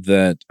stuff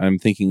that I'm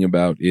thinking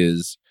about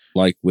is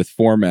like with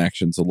form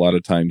actions. A lot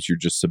of times you're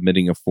just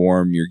submitting a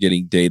form, you're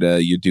getting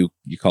data, you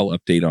call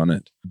update on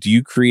it. Do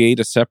you create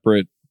a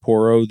separate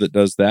Poro that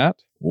does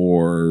that?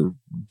 Or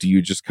do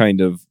you just kind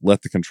of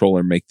let the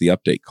controller make the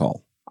update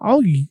call?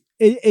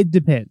 It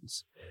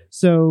depends.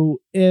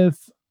 So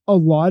if a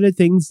lot of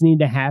things need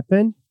to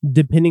happen,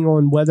 depending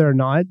on whether or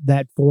not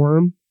that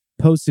form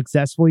posts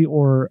successfully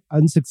or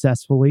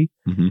unsuccessfully,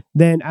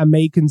 then I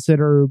may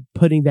consider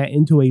putting that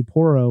into a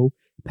Poro,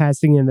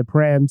 passing in the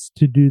params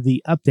to do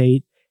the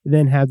update,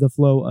 then have the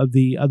flow of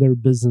the other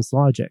business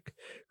logic.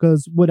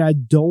 Because what I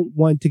don't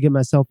want to get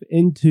myself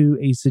into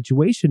a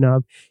situation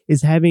of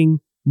is having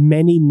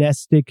many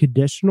nested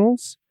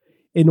conditionals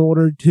in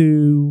order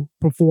to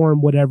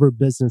perform whatever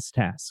business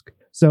task.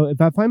 So if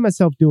I find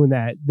myself doing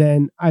that,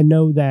 then I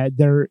know that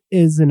there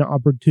is an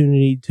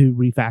opportunity to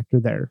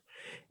refactor there.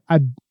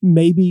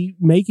 Maybe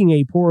making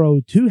a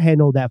Poro to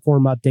handle that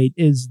form update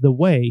is the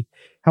way.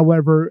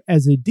 However,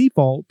 as a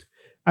default,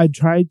 I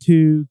try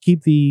to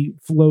keep the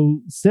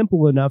flow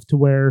simple enough to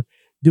where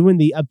doing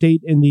the update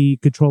in the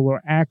controller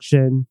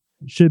action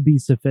should be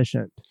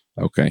sufficient.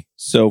 Okay.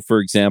 So for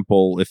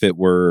example, if it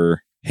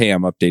were, hey,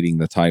 I'm updating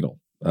the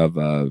title of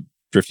a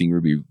Drifting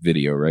Ruby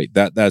video, right?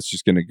 That's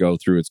just going to go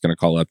through. It's going to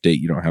call update.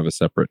 You don't have a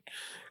separate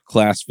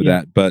class for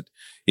that. But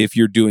if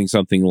you're doing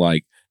something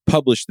like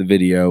publish the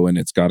video and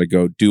it's got to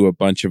go do a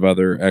bunch of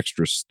other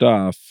extra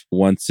stuff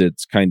once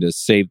it's kind of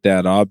saved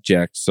that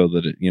object so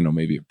that it,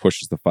 maybe it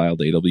pushes the file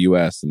to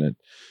AWS and it,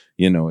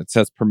 it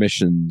sets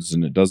permissions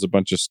and it does a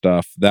bunch of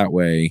stuff that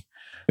way,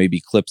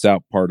 maybe clips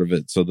out part of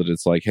it so that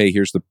it's like, hey,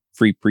 here's the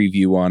free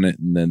preview on it.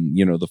 And then,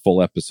 the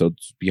full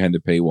episode's behind the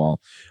paywall.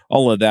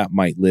 All of that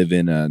might live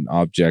in an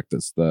object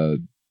that's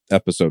the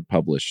episode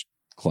published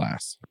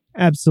class.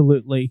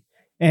 Absolutely.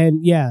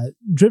 And yeah,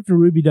 Drifting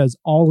Ruby does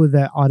all of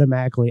that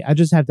automatically. I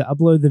just have to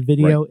upload the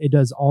video. Right. It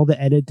does all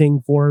the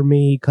editing for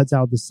me, cuts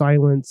out the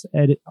silence,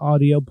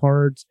 audio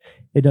parts.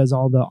 It does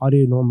all the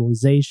audio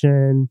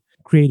normalization,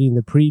 creating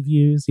the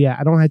previews. Yeah,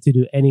 I don't have to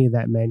do any of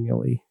that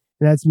manually.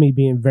 And that's me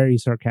being very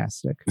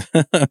sarcastic.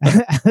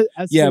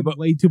 I spend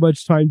way too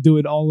much time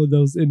doing all of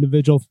those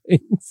individual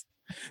things.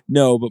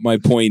 No, but my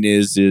point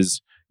is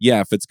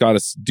if it's got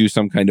to do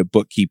some kind of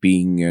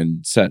bookkeeping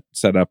and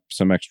set up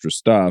some extra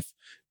stuff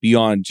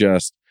beyond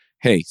just,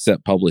 hey,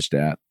 set published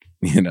at,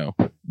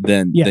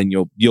 then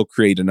you'll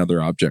create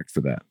another object for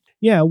that.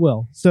 Yeah, I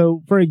will.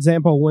 So, for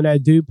example, when I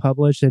do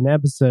publish an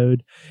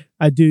episode,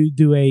 I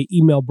do a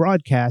email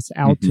broadcast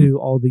out to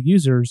all the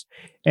users,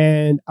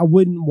 and I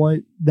wouldn't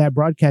want that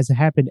broadcast to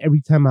happen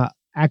every time I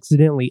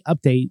accidentally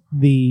update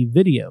the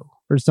video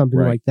or something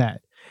like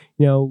that.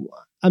 You know,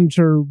 I'm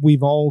sure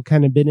we've all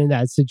kind of been in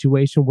that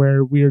situation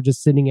where we are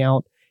just sending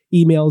out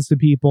emails to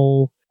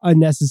people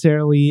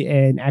unnecessarily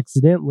and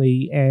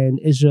accidentally, and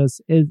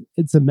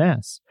it's a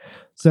mess.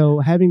 So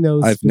having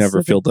those, I've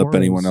never filled up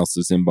anyone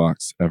else's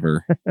inbox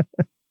ever.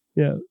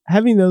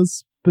 Having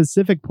those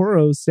specific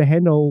poros to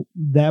handle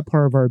that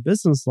part of our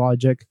business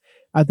logic,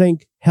 I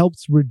think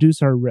helps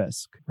reduce our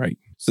risk. Right.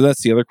 So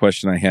that's the other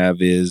question I have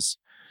is,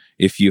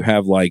 if you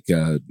have like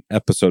a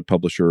episode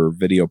publisher or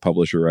video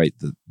publisher, right,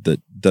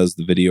 that does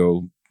the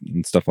video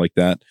and stuff like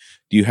that,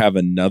 do you have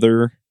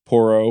another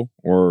Poro,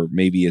 or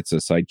maybe it's a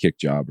sidekick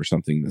job or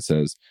something that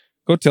says,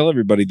 go tell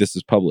everybody this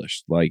is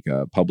published, like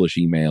a publish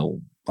email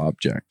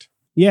object?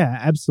 Yeah,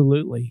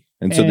 absolutely.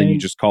 And so then you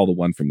just call the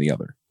one from the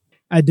other.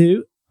 I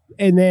do.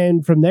 And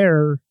then from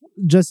there,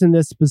 just in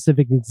this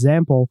specific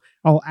example,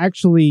 I'll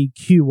actually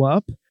queue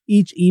up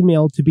each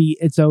email to be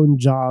its own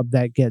job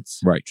that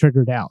gets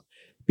triggered out.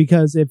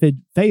 Because if it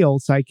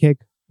fails, Sidekick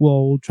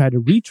will try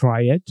to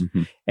retry it.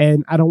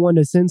 And I don't want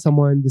to send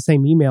someone the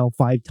same email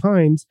 5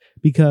 times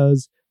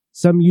because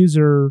some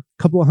user, a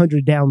couple of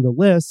hundred down the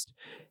list,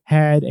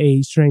 had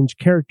a strange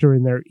character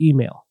in their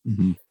email.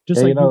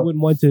 Just like you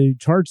wouldn't want to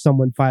charge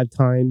someone 5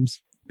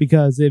 times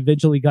because it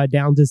eventually got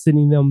down to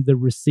sending them the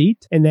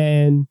receipt, and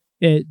then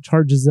it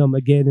charges them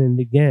again and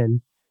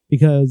again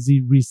because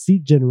the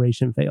receipt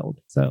generation failed.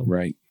 So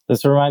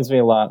This reminds me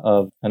a lot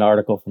of an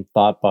article from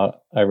Thoughtbot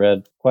I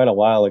read quite a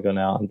while ago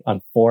now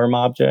on form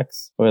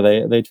objects, where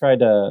they tried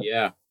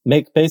to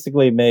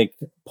make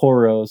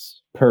poros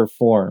per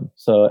form.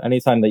 So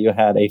anytime that you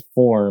had a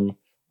form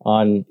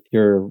on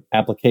your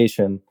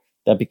application,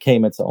 that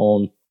became its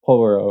own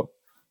poro.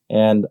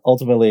 And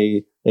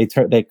ultimately, I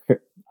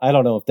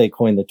don't know if they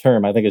coined the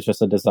term. I think it's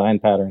just a design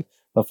pattern,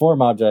 but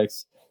form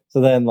objects. So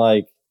then,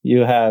 like,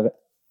 you have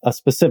a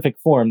specific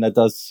form that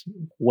does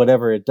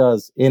whatever it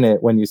does in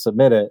it when you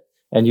submit it,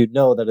 and you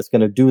know that it's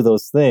going to do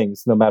those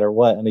things no matter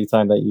what,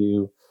 anytime that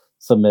you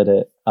submit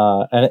it.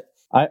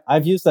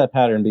 I've used that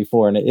pattern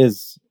before, and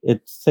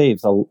it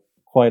saves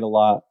quite a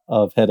lot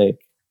of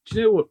headache. Do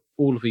you know what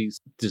all of these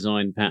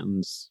design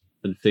patterns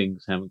and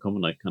things have in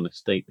common, like kind of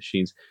state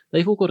machines?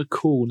 They've all got a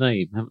cool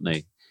name, haven't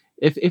they?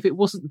 If it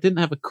didn't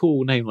have a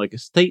cool name, like a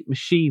state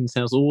machine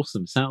sounds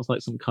awesome, sounds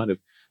like some kind of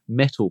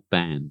metal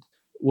band.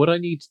 What I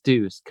need to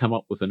do is come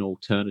up with an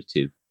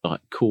alternative,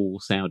 like cool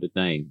sounded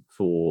name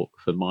for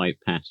my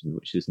pattern,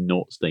 which is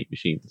not state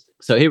machines.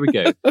 So here we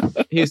go.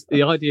 Here's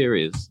the idea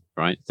is,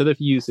 right, instead of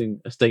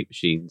using a state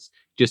machines,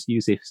 just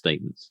use if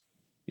statements.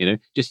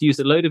 Just use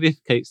a load of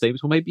if case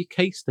statements, or maybe a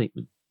case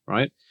statement,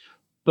 right?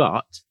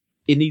 But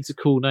it needs a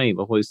cool name.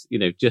 Otherwise,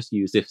 just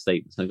use if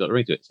statements and I've got to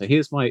ring to it. So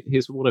here's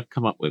what I've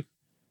come up with.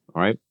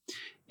 All right.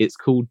 It's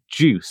called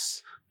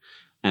JUICE.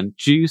 And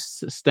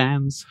JUICE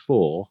stands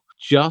for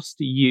just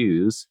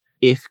use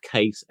if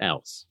case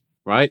else,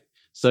 right?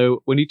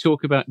 So when you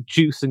talk about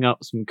juicing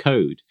up some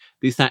code,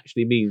 this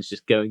actually means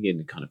just going in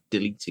and kind of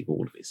deleting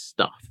all of this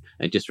stuff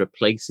and just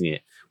replacing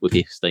it with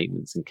if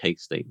statements and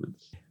case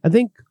statements. I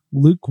think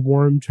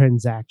lukewarm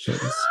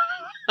transactions.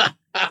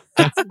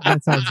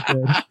 That sounds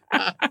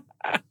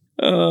good.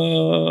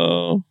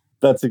 Oh,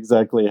 that's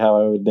exactly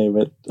how I would name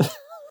it.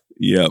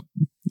 Yep.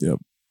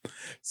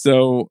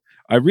 So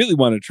I really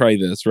want to try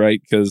this,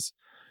 right? Because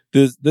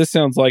this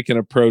sounds like an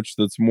approach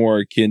that's more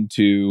akin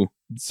to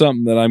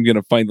something that I'm going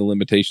to find the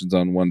limitations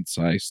on once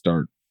I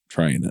start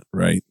trying it,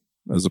 right?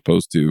 As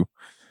opposed to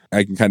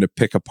I can kind of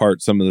pick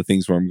apart some of the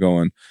things where I'm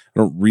going, I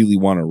don't really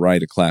want to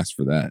write a class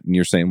for that. And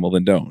you're saying, well,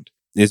 then don't.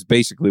 It's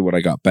basically what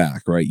I got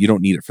back, right? You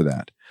don't need it for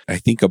that. I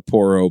think a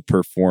Poro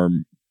per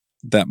form,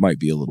 that might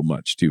be a little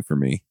much too for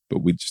me,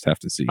 but we just have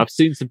to see. I've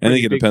seen some. I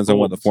think it depends forms on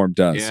what the form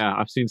does. Yeah,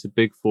 I've seen some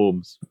big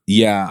forms.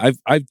 Yeah,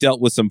 I've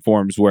dealt with some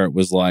forms where it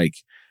was like,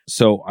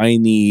 so I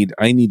need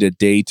a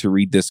day to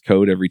read this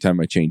code every time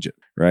I change it,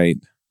 right?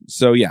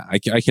 So yeah, I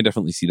can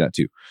definitely see that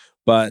too.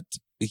 But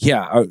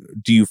yeah,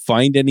 do you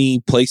find any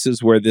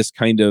places where this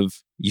kind of,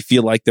 you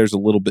feel like there's a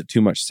little bit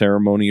too much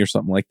ceremony or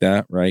something like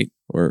that, right?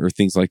 Or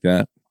things like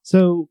that?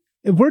 So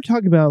if we're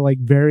talking about like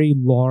very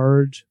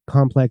large,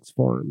 complex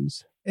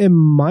forms, it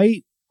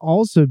might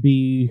also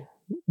be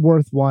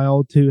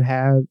worthwhile to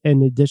have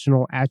an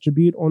additional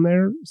attribute on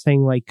there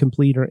saying like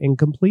complete or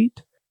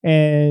incomplete.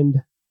 And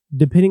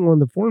depending on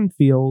the form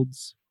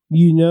fields,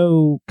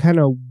 kind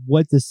of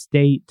what the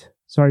state,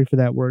 sorry for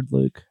that word,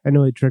 Luke, I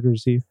know it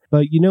triggers you,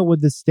 but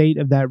what the state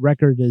of that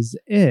record is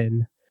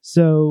in.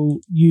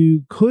 So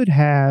you could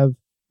have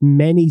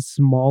many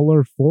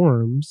smaller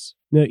forms,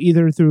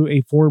 either through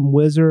a form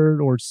wizard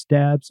or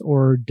steps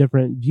or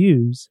different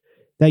views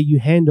that you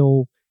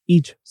handle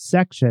each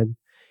section.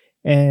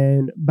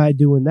 And by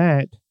doing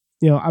that,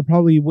 I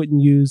probably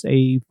wouldn't use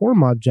a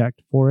form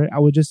object for it. I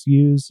would just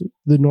use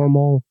the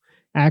normal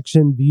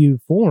action view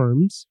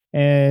forms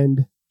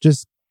and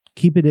just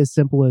keep it as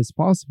simple as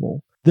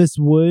possible. This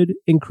would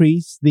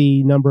increase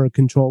the number of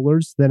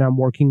controllers that I'm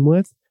working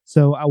with.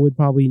 So I would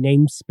probably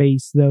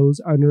namespace those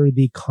under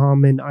the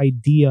common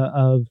idea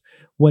of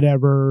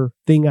whatever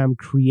thing I'm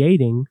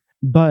creating.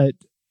 But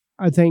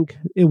I think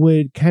it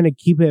would kind of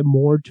keep it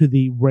more to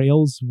the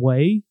Rails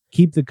way,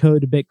 keep the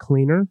code a bit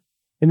cleaner.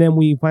 And then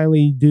we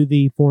finally do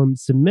the form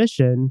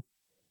submission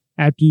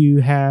after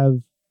you have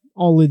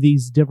all of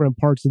these different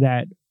parts of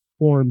that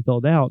form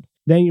filled out.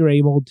 Then you're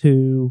able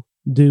to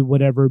do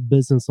whatever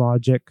business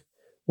logic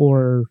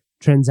or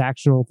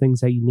transactional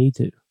things that you need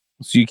to.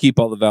 So you keep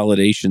all the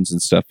validations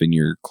and stuff in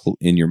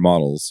your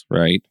models,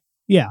 right?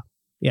 Yeah.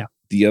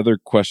 The other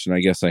question I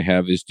guess I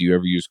have is, do you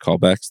ever use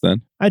callbacks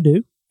then? I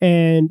do.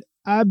 And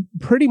I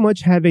pretty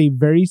much have a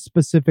very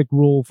specific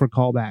rule for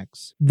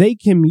callbacks. They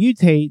can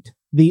mutate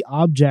the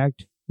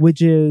object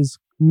which is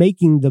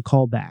making the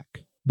callback,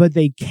 but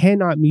they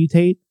cannot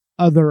mutate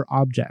other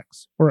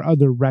objects or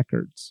other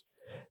records.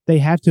 They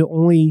have to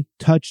only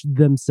touch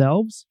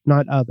themselves,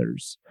 not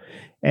others.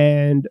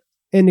 And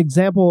an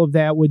example of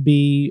that would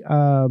be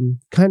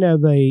kind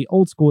of a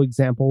old school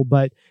example,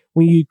 but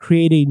when you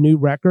create a new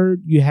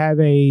record, you have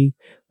a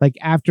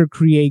after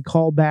create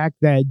callback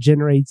that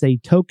generates a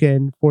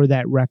token for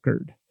that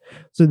record.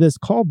 So this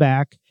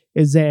callback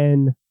is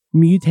then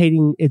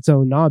mutating its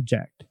own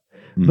object.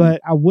 Mm-hmm.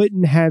 But I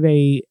wouldn't have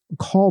a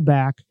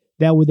callback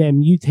that would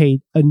then mutate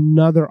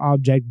another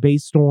object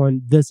based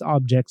on this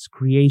object's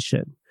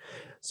creation.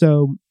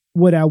 So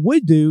what I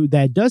would do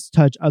that does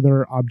touch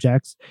other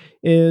objects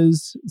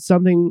is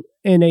something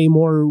in a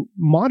more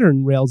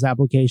modern Rails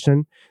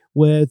application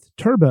with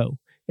Turbo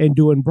and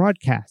doing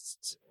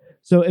broadcasts.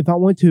 So if I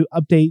want to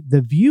update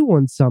the view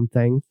on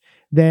something,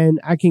 then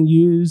I can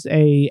use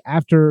a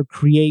after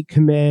create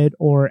commit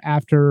or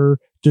after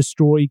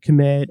destroy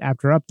commit,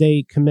 after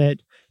update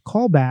commit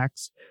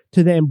callbacks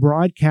to then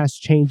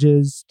broadcast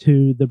changes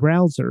to the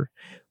browser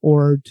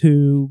or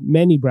to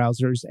many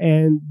browsers.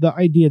 And the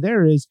idea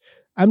there is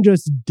I'm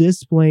just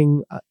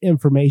displaying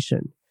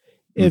information.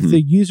 If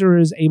the user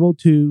is able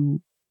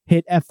to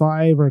hit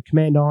F5 or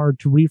Command R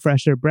to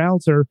refresh their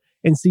browser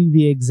and see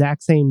the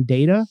exact same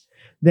data,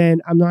 then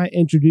I'm not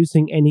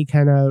introducing any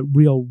kind of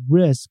real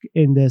risk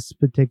in this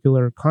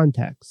particular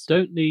context.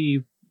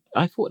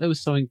 I thought there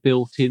was something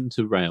built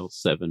into Rails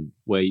 7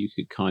 where you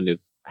could kind of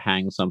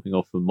hang something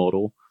off a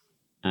model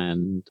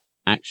and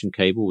Action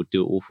Cable would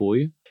do it all for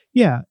you.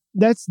 Yeah,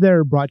 that's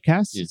their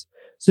broadcasts. Yeah.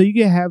 So you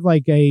can have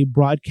a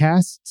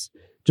broadcasts,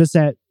 just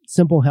that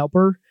simple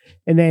helper,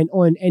 and then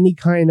on any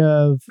kind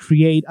of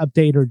create,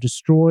 update, or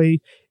destroy,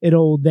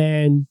 it'll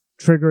then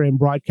trigger and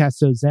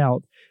broadcast those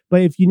out.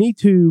 But if you need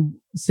to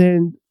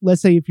send,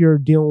 let's say if you're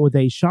dealing with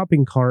a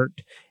shopping cart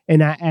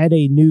and I add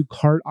a new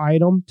cart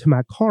item to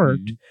my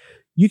cart,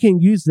 you can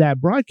use that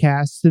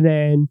broadcast to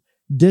then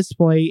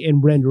display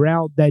and render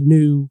out that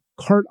new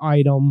cart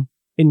item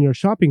in your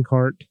shopping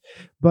cart.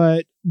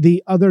 But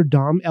the other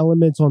DOM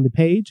elements on the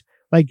page,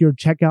 like your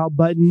checkout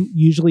button,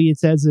 usually it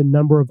says the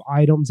number of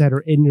items that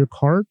are in your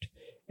cart.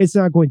 It's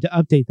not going to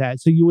update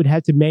that. So you would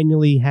have to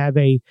manually have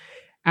a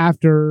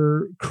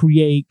after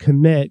create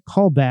commit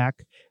callback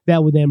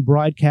that would then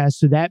broadcast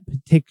to that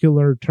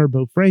particular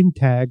Turbo frame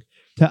tag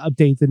to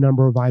update the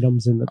number of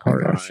items in the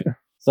cart. Gotcha.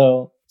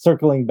 So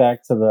circling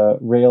back to the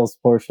Rails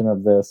portion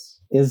of this,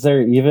 is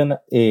there even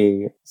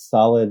a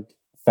solid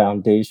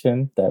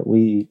foundation that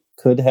we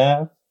could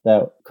have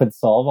that could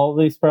solve all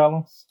these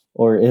problems?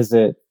 Or is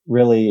it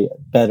really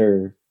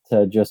better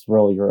to just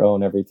roll your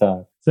own every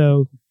time?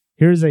 So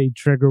here's a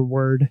trigger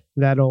word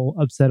that'll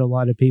upset a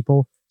lot of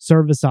people.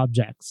 Service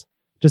objects.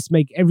 Just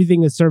make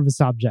everything a service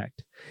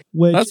object.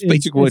 That's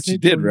basically what you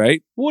did,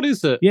 right? What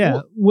is it?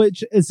 Yeah,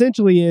 which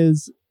essentially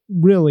is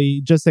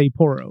really just a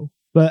Poro.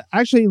 But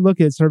actually look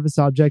at service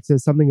objects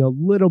as something a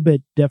little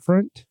bit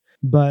different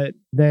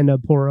than a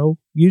Poro.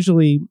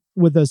 Usually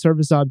with a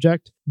service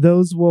object,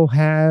 those will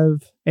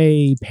have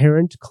a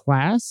parent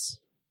class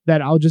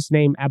that I'll just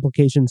name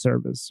application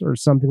service or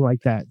something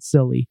like that,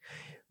 silly.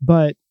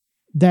 But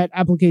that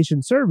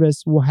application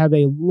service will have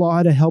a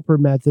lot of helper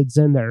methods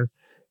in there.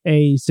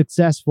 A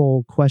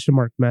successful question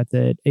mark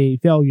method, a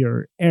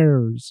failure,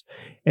 errors,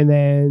 and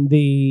then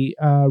the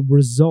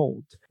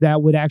result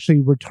that would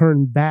actually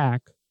return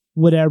back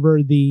whatever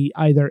the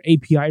either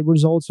API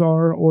results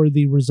are or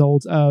the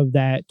result of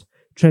that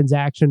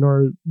transaction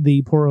or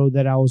the Poro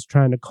that I was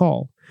trying to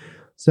call.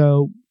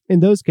 So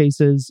in those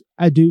cases,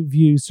 I do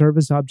view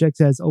service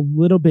objects as a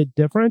little bit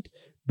different,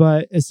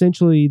 but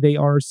essentially they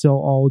are still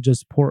all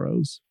just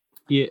Poros.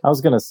 Yeah. I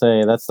was going to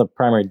say that's the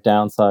primary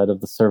downside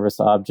of the service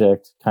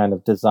object kind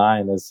of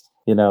design is,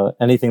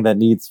 anything that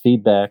needs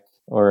feedback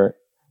or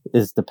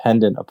is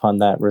dependent upon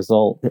that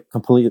result,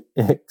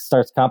 it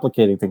starts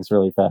complicating things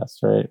really fast,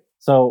 right?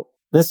 So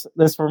this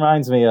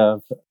reminds me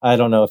of, I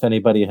don't know if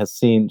anybody has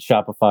seen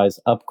Shopify's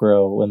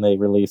Upgrow when they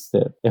released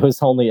it. It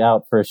was only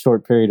out for a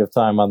short period of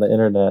time on the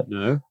internet.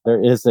 No.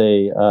 There is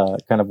a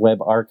kind of web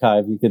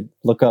archive you could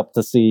look up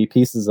to see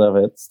pieces of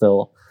it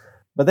still.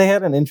 But they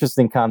had an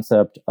interesting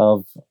concept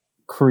of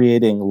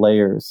creating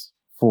layers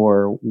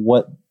for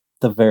what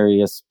the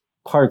various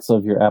parts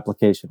of your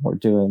application were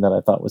doing that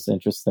I thought was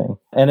interesting.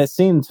 And it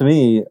seemed to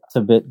me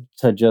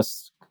to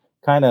just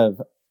kind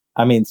of,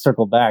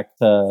 circle back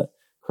to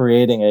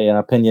creating an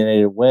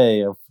opinionated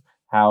way of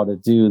how to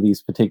do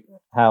these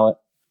how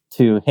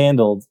to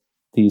handle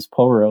these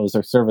POROs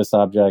or service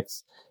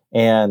objects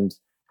and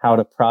how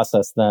to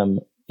process them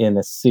in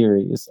a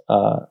series.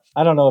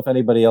 I don't know if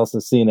anybody else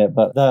has seen it,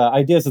 but the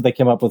ideas that they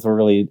came up with were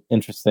really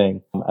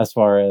interesting as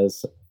far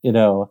as,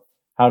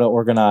 how to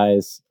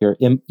organize your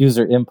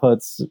user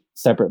inputs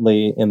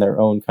separately in their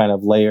own kind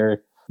of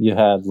layer. You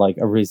had like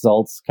a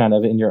results kind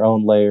of in your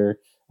own layer,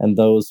 and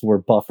those were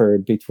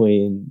buffered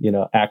between,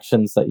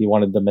 actions that you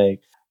wanted to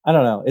make. I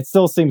don't know. It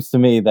still seems to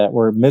me that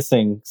we're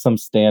missing some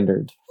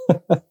standard.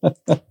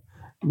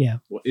 Yeah.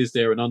 Is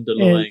there an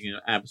underlying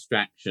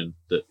abstraction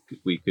that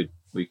we could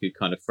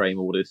kind of frame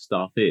all this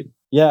stuff in?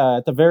 Yeah,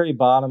 at the very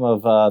bottom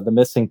of the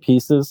missing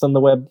pieces on the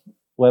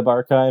web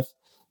archive,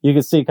 you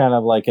can see kind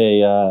of like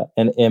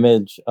an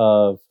image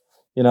of,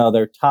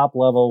 their top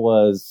level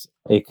was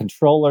a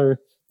controller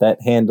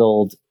that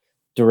handled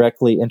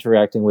directly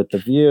interacting with the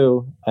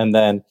view, and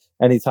then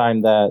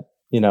anytime that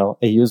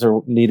a user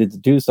needed to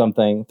do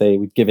something, they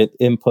would give it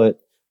input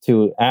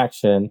to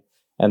action,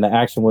 and the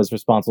action was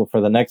responsible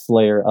for the next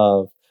layer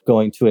of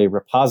going to a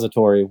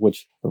repository,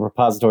 which the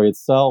repository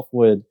itself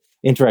would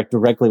interact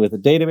directly with the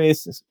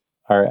database,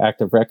 our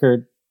active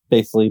record,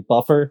 basically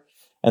buffer,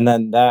 and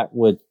then that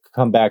would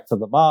come back to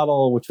the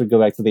model, which would go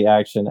back to the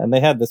action. And they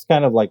had this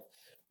kind of like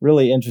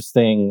really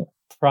interesting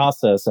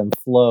process and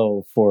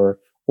flow for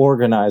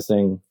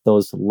organizing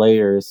those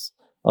layers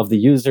of the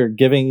user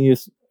giving you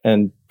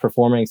and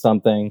performing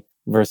something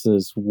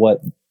versus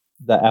what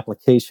the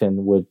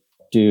application would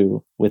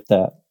do with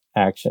that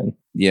action.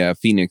 Yeah,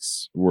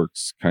 Phoenix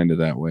works kind of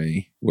that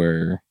way,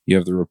 where you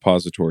have the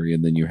repository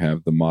and then you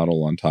have the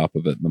model on top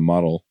of it. And the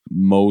model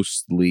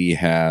mostly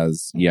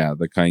has,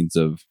 the kinds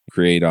of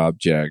create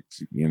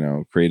object,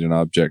 create an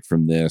object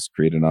from this,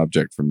 create an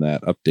object from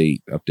that,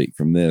 update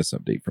from this,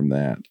 update from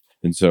that.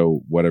 And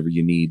so whatever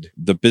you need,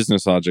 the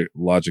business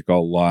logic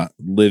all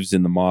lives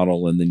in the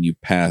model, and then you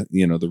pass,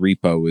 the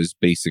repo is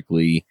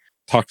basically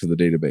talk to the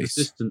database.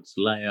 Assistance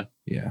layer.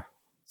 Yeah.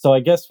 So I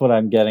guess what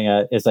I'm getting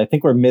at is I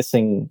think we're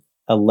missing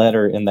a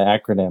letter in the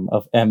acronym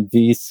of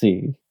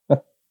MVC.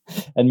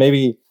 And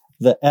maybe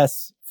the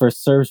S for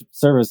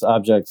service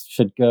objects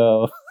should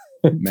go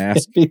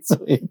mask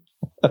between.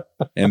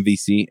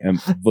 MVC,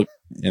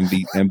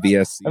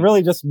 MVSC. I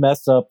really just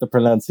messed up the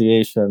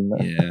pronunciation.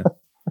 Yeah.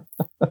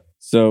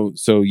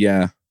 So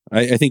yeah,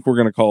 I think we're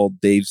going to call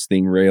Dave's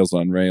thing Rails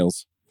on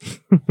Rails.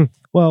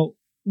 Well,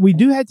 we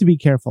do have to be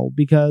careful,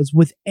 because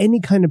with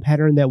any kind of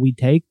pattern that we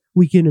take,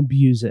 we can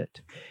abuse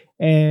it.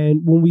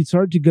 And when we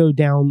start to go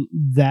down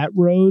that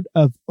road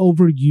of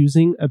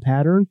overusing a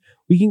pattern,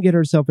 we can get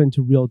ourselves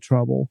into real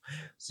trouble.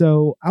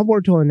 So I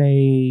worked on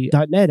a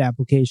 .NET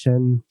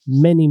application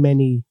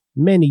many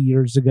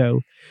years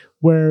ago,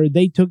 where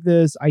they took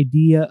this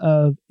idea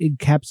of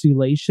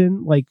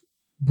encapsulation, like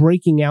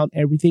breaking out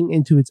everything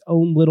into its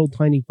own little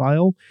tiny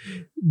file,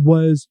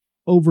 was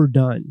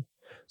overdone.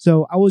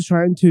 So I was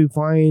trying to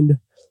find,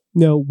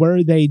 where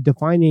are they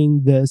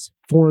defining this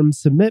form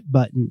submit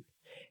button?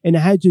 And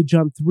I had to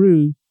jump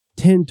through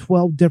 10,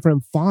 12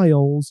 different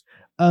files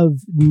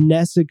of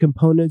nested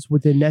components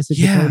within nested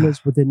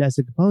components within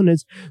nested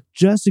components,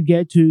 just to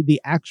get to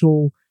the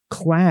actual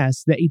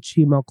class, the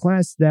HTML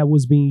class that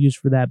was being used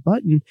for that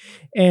button.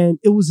 And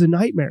it was a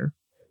nightmare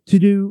to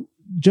do,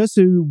 just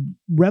to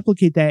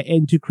replicate that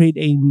and to create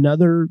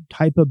another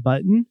type of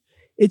button.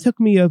 It took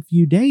me a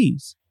few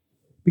days,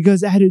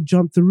 because I had to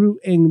jump through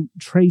and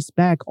trace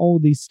back all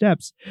these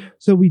steps.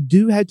 So we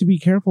do have to be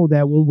careful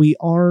that when we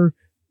are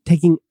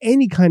taking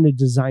any kind of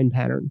design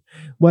pattern,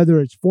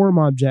 whether it's form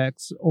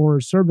objects or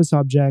service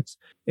objects,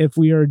 if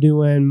we are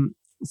doing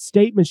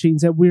state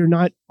machines, that we're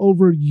not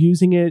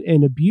overusing it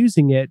and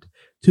abusing it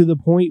to the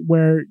point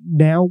where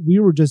now we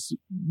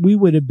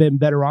would have been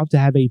better off to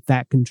have a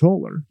fat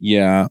controller.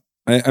 Yeah.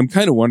 I'm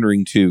kind of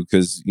wondering too,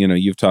 because,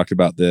 you've talked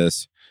about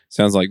this.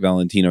 Sounds like,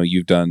 Valentino,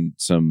 you've done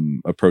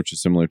some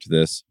approaches similar to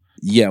this.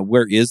 Yeah.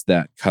 Where is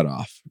that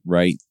cutoff,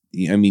 right?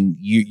 I mean,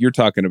 you're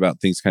talking about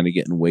things kind of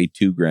getting way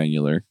too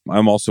granular.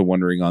 I'm also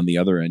wondering on the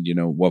other end,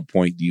 what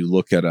point do you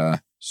look at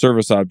a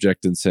service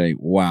object and say,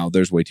 wow,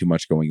 there's way too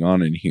much going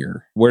on in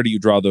here? Where do you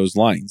draw those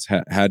lines?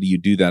 How do you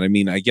do that? I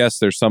mean, I guess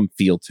there's some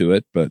feel to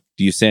it, but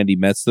do you Sandy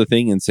Metz the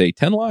thing and say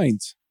 10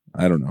 lines?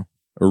 I don't know.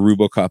 Or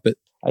Rubocop it?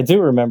 I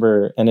do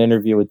remember an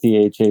interview with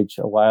DHH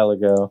a while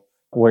ago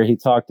where he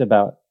talked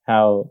about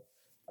how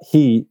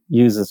he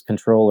uses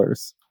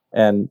controllers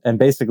and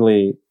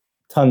basically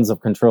tons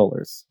of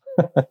controllers.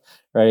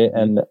 Right.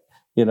 And,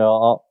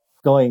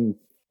 going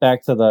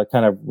back to the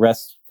kind of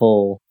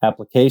RESTful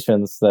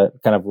applications that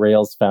kind of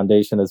Rails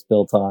foundation is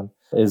built on,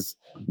 is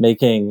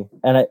making,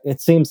 and it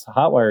seems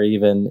Hotwire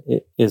even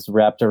is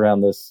wrapped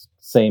around this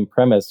same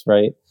premise,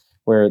 right?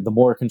 Where the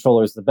more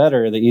controllers, the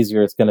better, the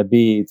easier it's going to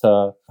be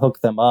to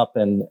hook them up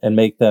and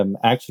make them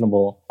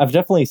actionable. I've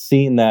definitely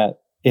seen that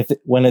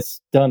when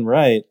it's done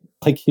right,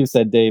 like you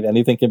said, Dave,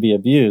 anything can be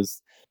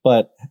abused.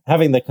 But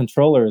having the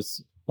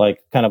controllers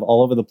like kind of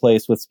all over the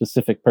place with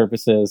specific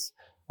purposes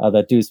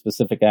that do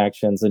specific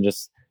actions, and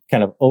just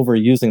kind of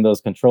overusing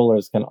those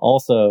controllers can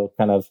also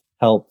kind of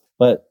help.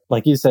 But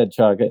like you said,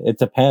 Chuck, it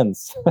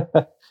depends.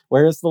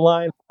 Where is the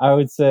line? I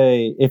would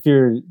say if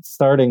you're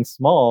starting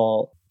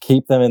small,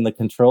 keep them in the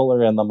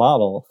controller and the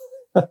model.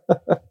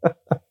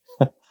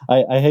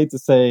 I hate to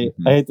say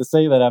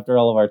that after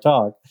all of our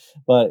talk,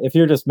 but if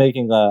you're just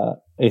making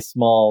a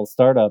small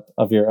startup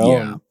of your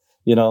own,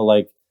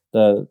 like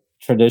the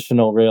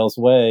traditional Rails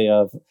way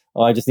of,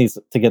 I just need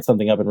to get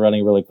something up and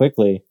running really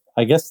quickly.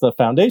 I guess the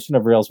foundation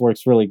of Rails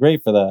works really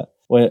great for that.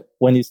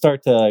 When you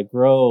start to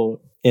grow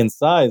in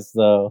size,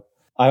 though,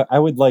 I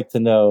would like to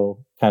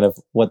know kind of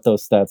what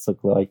those stats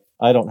look like.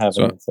 I don't have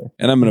an answer.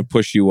 And I'm going to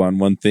push you on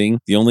one thing.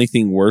 The only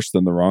thing worse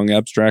than the wrong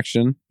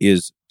abstraction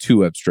is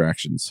two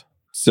abstractions.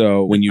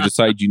 So when you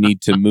decide you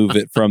need to move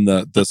it from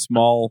the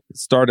small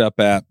startup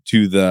app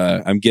to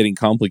the I'm getting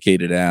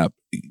complicated app,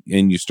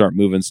 and you start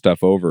moving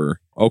stuff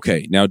over,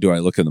 okay, now do I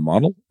look in the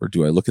model or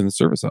do I look in the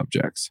service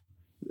objects?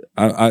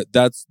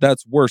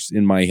 That's worse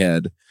in my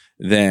head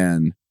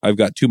than I've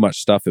got too much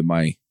stuff in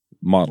my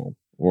model,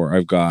 or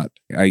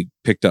I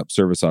picked up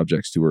service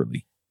objects too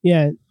early.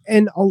 Yeah.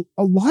 And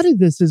a lot of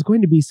this is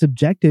going to be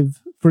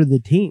subjective for the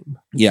team.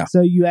 Yeah.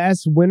 So you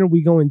asked, when are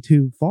we going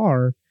too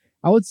far?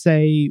 I would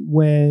say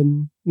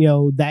when,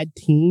 that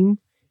team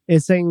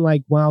is saying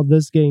like, wow,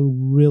 this is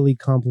getting really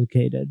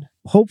complicated.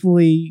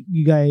 Hopefully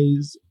you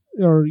guys,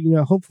 or,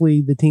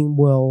 hopefully the team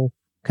will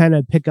kind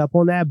of pick up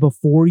on that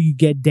before you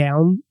get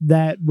down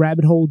that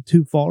rabbit hole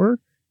too far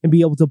and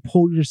be able to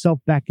pull yourself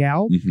back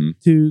out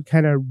to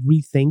kind of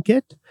rethink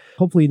it.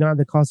 Hopefully not at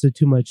the cost of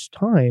too much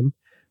time,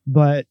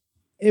 but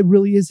it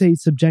really is a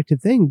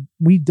subjective thing.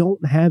 We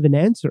don't have an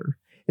answer.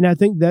 And I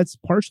think that's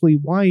partially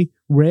why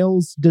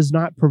Rails does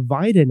not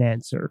provide an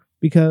answer,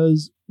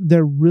 because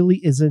there really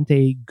isn't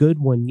a good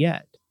one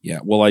yet. Yeah.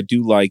 Well, I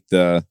do like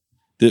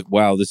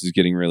wow, this is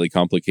getting really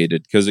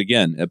complicated, because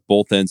again, at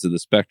both ends of the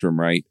spectrum,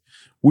 right?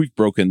 We've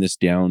broken this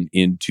down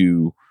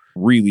into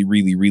really,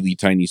 really, really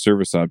tiny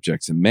service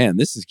objects. And man,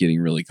 this is getting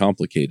really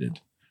complicated,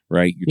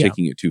 right? You're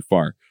taking it too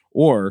far.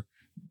 Or,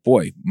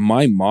 boy,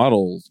 my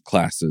model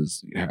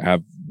classes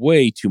have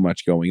way too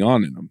much going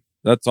on in them.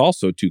 That's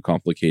also too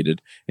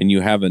complicated. And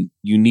you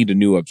need a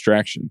new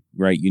abstraction,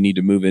 right? You need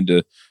to move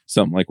into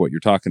something like what you're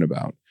talking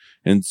about.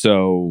 And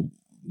so,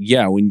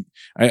 yeah,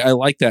 I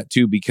like that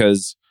too,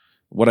 because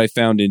what I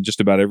found in just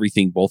about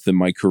everything, both in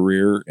my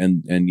career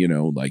and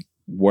like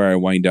where I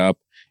wind up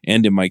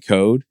and in my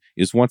code,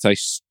 is once I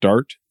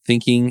start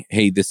thinking,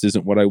 hey, this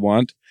isn't what I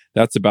want,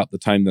 that's about the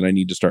time that I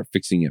need to start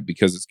fixing it,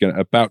 because it's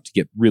about to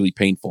get really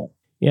painful.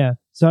 Yeah.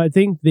 So I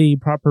think the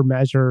proper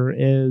measure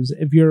is,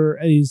 if you're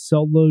a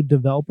solo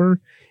developer,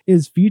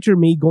 is future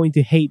me going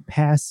to hate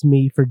past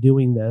me for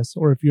doing this?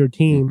 Or if your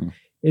team,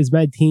 is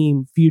my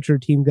future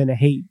team going to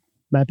hate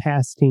my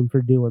past team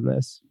for doing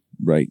this?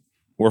 Right.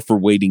 Or for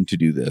waiting to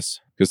do this.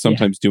 Because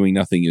sometimes doing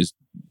nothing is,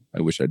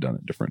 I wish I'd done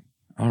it different.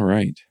 All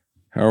right.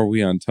 How are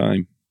we on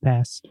time?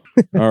 Past.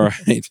 All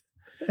right.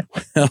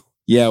 Well,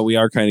 yeah, we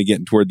are kind of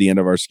getting toward the end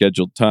of our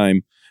scheduled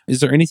time. Is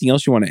there anything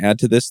else you want to add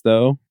to this,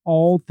 though?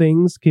 All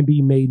things can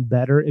be made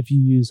better if you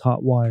use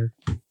Hotwire.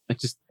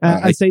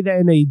 I say that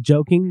in a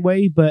joking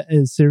way, but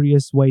a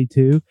serious way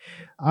too.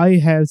 I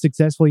have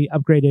successfully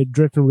upgraded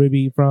Drift and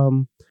Ruby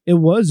from, it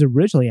was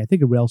originally, I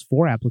think, a Rails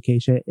 4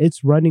 application.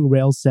 It's running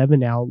Rails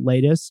 7 now,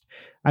 latest.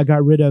 I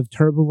got rid of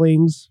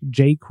Turbolinks,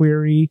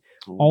 jQuery,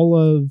 all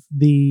of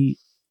the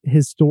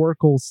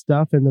historical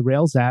stuff in the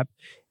Rails app,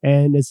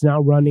 and it's now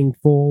running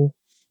full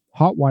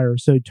Hotwire,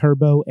 so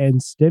Turbo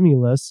and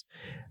Stimulus.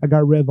 I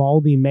got rid of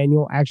all the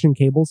manual action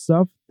cable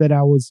stuff that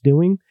I was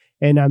doing,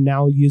 and I'm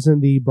now using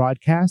the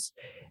broadcast.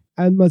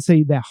 I must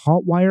say that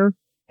Hotwire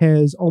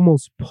has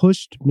almost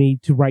pushed me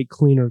to write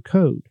cleaner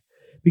code,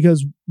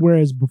 because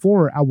whereas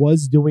before I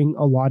was doing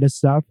a lot of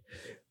stuff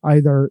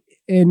either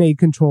in a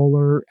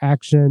controller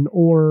action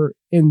or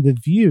in the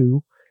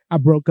view, I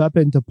broke up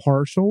into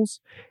partials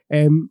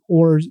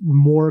or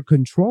more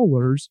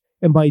controllers.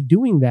 And by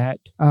doing that,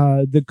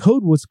 the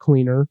code was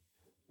cleaner,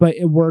 but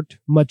it worked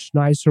much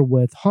nicer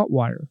with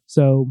Hotwire.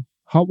 So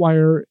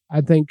Hotwire,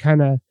 I think,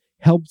 kind of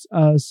helps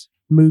us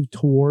move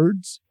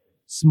towards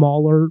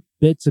smaller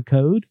bits of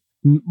code,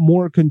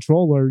 more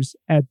controllers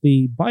at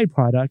the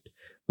byproduct,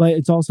 but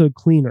it's also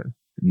cleaner.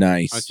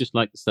 Nice. I'd just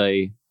like to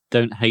say,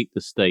 don't hate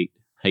the state,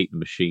 hate the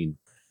machine.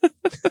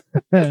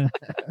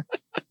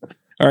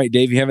 All right,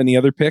 Dave, you have any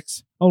other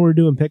picks? Oh, we're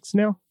doing picks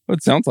now? Well,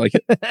 it sounds like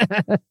it.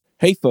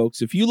 Hey,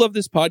 folks, if you love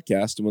this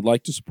podcast and would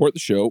like to support the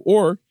show,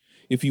 or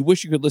if you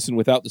wish you could listen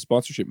without the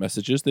sponsorship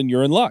messages, then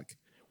you're in luck.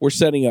 We're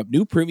setting up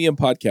new premium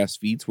podcast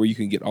feeds where you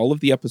can get all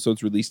of the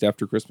episodes released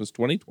after Christmas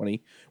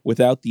 2020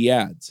 without the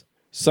ads.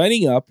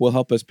 Signing up will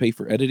help us pay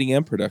for editing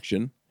and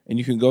production, and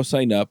you can go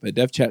sign up at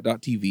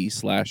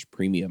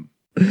devchat.tv/premium.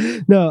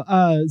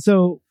 No,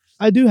 so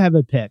I do have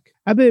a pick.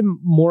 I've been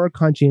more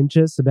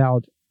conscientious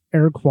about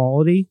air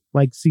quality,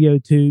 like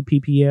CO2,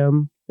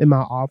 ppm, in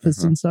my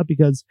office and stuff,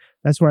 because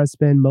that's where I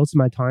spend most of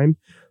my time.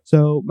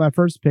 So my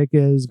first pick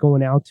is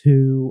going out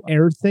to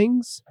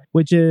Airthings,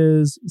 which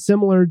is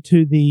similar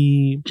to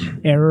the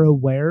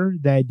AirAware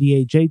that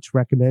DHH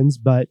recommends,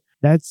 but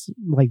that's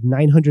like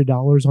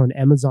 $900 on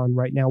Amazon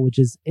right now, which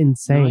is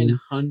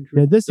insane.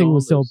 $900. This thing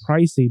was still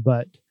pricey,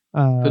 but for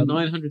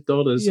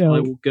 $900, I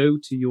will go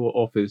to your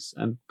office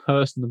and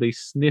personally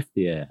sniff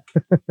the air.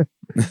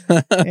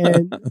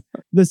 And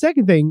the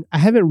second thing, I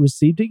haven't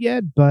received it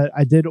yet, but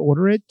I did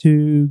order it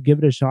to give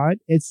it a shot.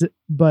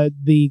 But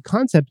the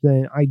concept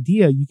and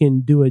idea, you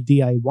can do a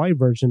DIY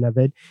version of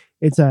it.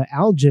 It's a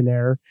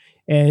Algenair,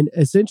 and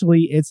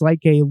essentially it's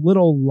like a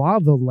little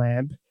lava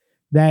lamp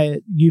that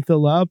you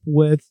fill up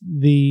with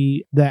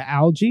the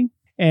algae,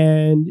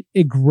 and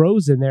it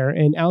grows in there.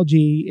 And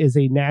algae is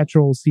a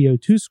natural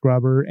CO2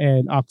 scrubber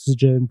and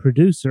oxygen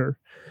producer.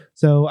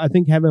 So I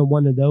think having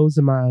one of those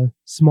in my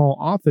small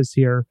office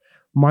here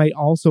might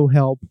also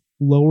help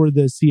lower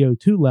the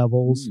CO2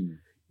 levels.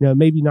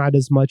 Maybe not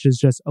as much as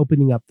just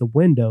opening up the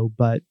window,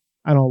 but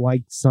I don't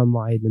like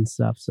sunlight and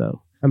stuff,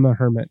 so I'm a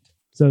hermit.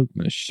 So I'm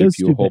going to ship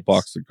you a whole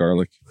box of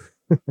garlic.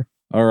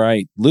 All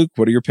right, Luke,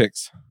 what are your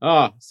picks?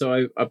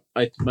 So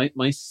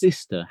my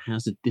sister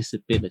has a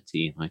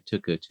disability. I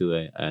took her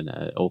to an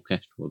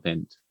orchestral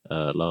event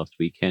last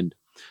weekend.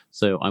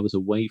 So I was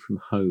away from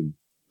home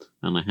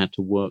and I had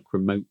to work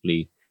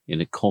remotely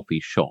in a coffee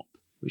shop,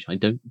 which I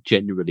don't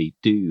generally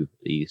do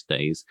these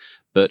days.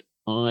 But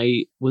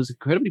I was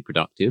incredibly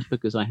productive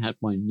because I had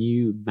my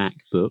new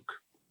MacBook.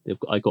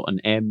 I got an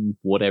M,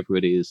 whatever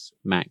it is,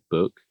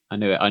 MacBook. I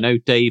know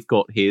Dave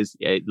got his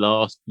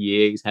last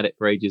year. He's had it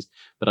for ages,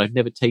 but I've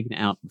never taken it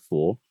out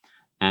before.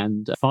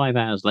 And 5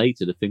 hours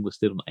later, the thing was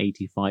still on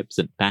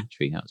 85%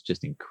 battery. That was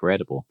just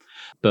incredible.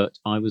 But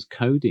I was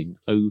coding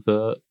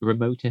over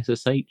remote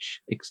SSH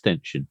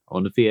extension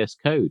on a VS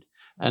Code.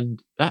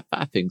 And that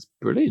thing's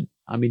brilliant.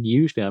 I mean,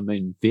 usually I'm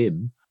in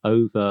Vim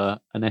over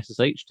an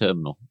SSH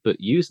terminal, but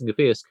using the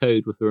VS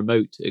Code with the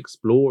Remote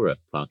Explorer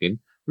plugin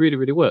really,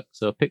 really works.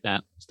 So I picked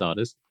that,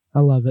 starters. I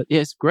love it. Yeah,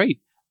 it's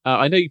great.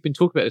 I know you've been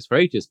talking about this for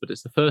ages, but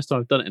it's the first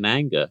time I've done it in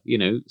anger,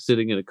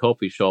 sitting in a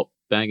coffee shop,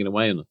 banging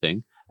away on the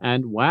thing.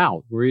 And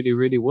wow, really,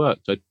 really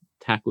worked. I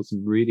tackled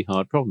some really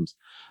hard problems.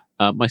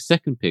 My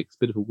second pick's a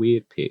bit of a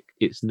weird pick.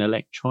 It's an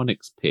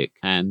electronics pick,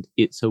 and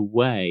it's a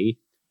way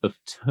of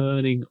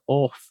turning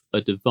off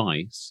a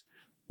device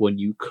when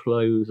you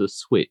close a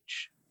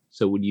switch.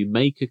 So when you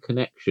make a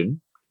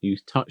connection, you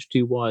touch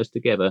two wires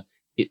together,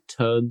 it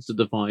turns the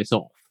device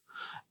off.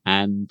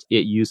 And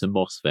it uses a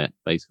MOSFET.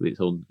 Basically, it's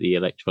on the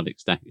electronic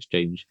stack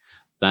exchange.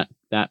 That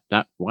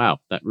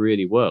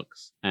really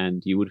works.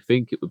 And you would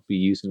think it would be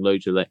using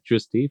loads of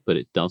electricity, but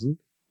it doesn't.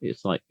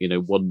 It's like,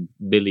 1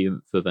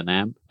 millionth of an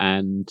amp.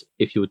 And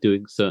if you're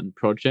doing certain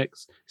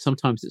projects,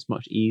 sometimes it's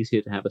much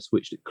easier to have a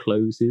switch that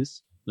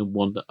closes than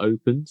one that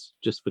opens,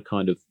 just for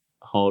kind of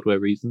hardware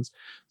reasons.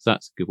 So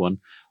that's a good one.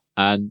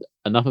 And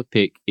another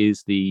pick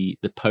is the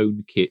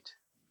Pwn kit.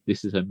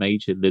 This is a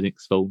major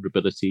Linux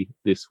vulnerability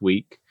this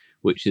week,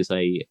 which is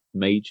a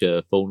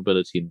major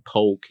vulnerability in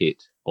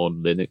Polkit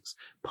on Linux.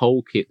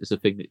 Polkit is a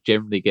thing that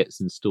generally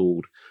gets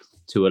installed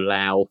to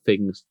allow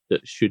things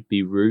that should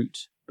be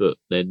root, but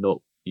they're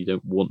not. You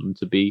don't want them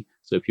to be.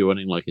 So if you're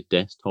running like a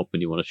desktop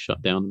and you want to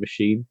shut down the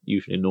machine,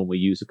 usually a normal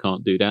user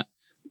can't do that.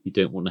 You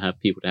don't want to have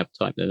people to have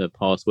typed in their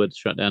password to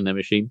shut down their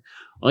machine.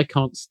 I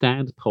can't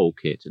stand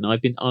Polkit, and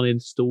I've been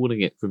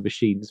uninstalling it from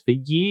machines for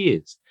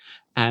years.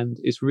 And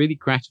it's really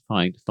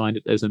gratifying to find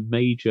that there's a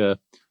major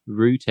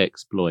root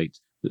exploit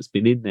that's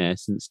been in there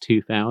since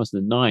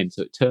 2009.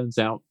 So it turns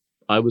out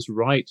I was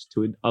right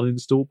to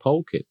uninstall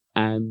Polkit.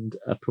 And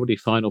probably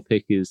final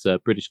pick is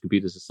British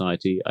Computer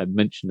Society. I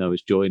mentioned I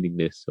was joining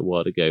this a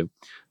while ago.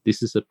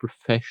 This is a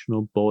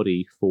professional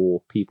body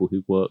for people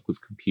who work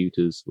with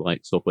computers,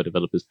 like software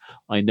developers.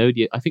 I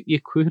think the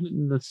equivalent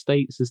in the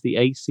States is the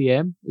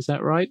ACM. Is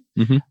that right?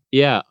 Mm-hmm.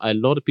 Yeah, a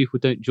lot of people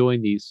don't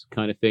join these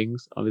kind of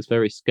things. I was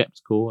very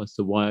skeptical as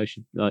to why I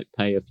should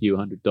pay a few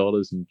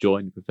 $100s and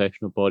join a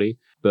professional body,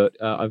 but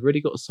I've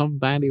really got some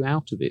value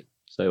out of it.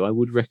 So I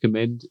would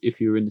recommend, if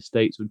you're in the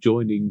States, of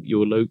joining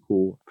your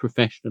local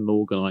professional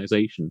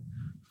organization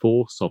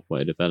for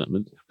software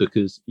development,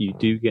 because you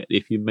do get,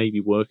 if you may be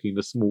working in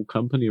a small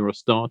company or a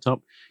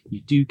startup, you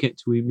do get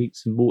to meet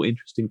some more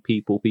interesting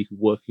people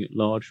working at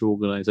larger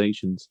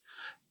organizations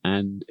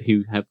and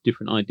who have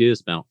different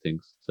ideas about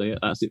things. So yeah,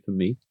 that's it for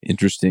me.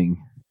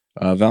 Interesting.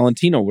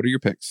 Valentino, what are your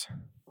picks?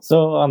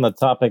 So on the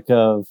topic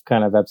of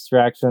kind of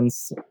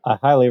abstractions, I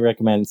highly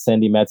recommend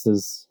Sandy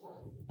Metz's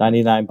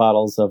 99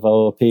 Bottles of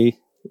OOP.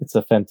 It's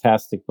a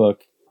fantastic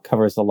book.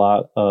 Covers a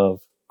lot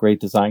of great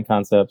design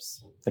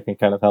concepts that can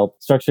kind of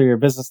help structure your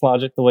business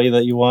logic the way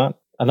that you want.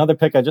 Another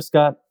pick, I just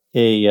got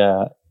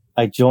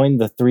I joined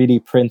the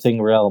 3D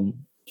printing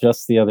realm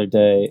just the other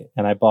day,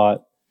 and I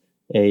bought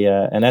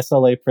an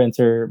SLA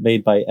printer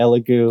made by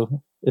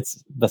Elegoo.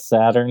 It's the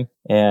Saturn,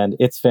 and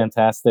it's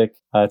fantastic.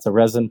 It's a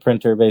resin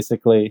printer,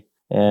 basically,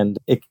 and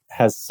it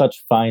has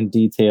such fine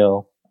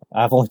detail.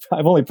 I've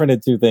only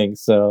printed 2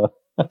 things, so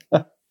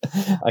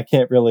I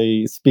can't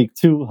really speak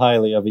too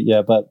highly of it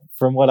yet, but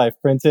from what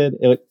I've printed,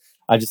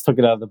 I just took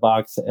it out of the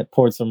box and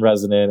poured some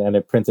resin in, and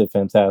it printed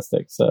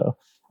fantastic. So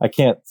I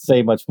can't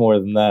say much more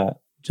than that.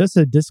 Just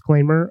a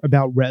disclaimer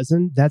about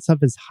resin. That stuff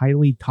is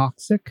highly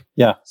toxic.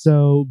 Yeah.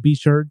 So be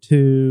sure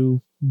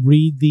to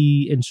read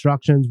the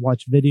instructions,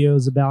 watch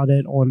videos about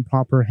it on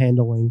proper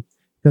handling,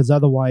 because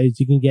otherwise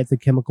you can get the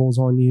chemicals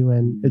on you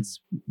and it's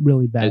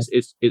really bad.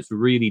 It's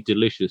really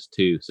delicious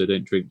too, so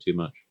don't drink too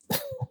much.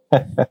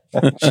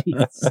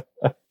 Jeez.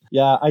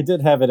 Yeah, I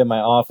did have it in my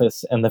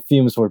office and the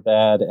fumes were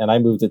bad and I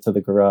moved it to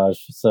the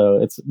garage. So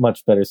it's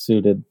much better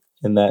suited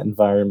in that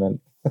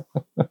environment.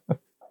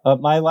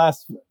 My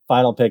last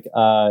final pick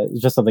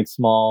is just something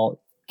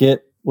small.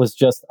 Git was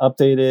just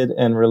updated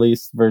and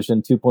released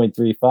version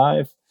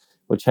 2.35,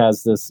 which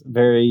has this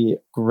very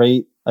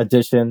great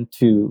addition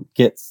to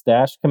Git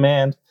stash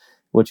command,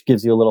 which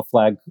gives you a little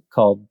flag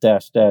called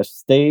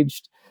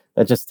 --staged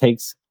that just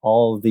takes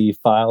all of the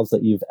files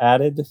that you've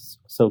added,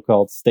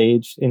 so-called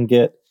staged in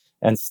Git,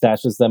 and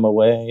stashes them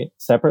away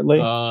separately.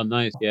 Oh,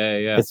 nice.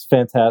 Yeah. It's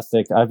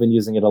fantastic. I've been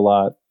using it a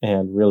lot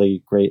and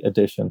really great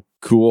addition.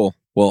 Cool.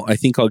 Well, I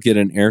think I'll get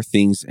an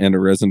Airthings and a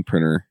resin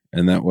printer,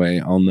 and that way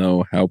I'll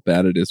know how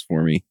bad it is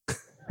for me.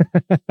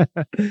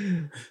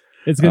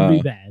 It's going to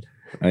be bad.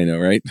 I know,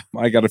 right?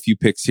 I got a few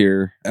picks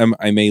here.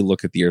 I may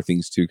look at the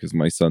Airthings too, because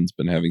my son's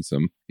been having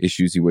some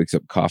issues. He wakes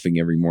up coughing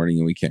every morning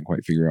and we can't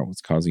quite figure out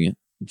what's causing it.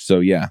 So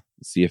yeah,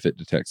 see if it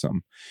detects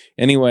something.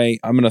 Anyway,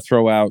 I'm going to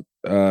throw out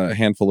a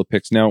handful of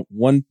picks. Now,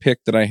 one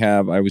pick that I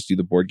have, I always do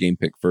the board game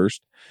pick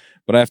first,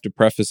 but I have to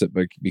preface it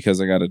because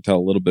I got to tell a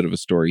little bit of a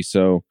story.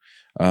 So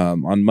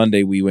on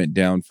Monday, we went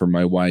down for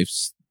my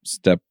wife's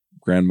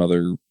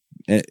step-grandmother.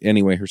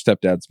 Anyway, her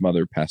stepdad's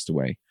mother passed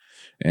away.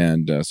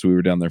 And so we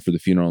were down there for the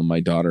funeral, and my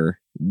daughter,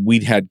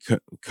 we'd had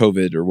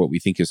COVID, or what we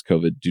think is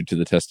COVID, due to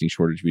the testing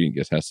shortage. We didn't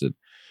get tested,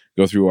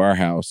 go through our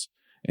house.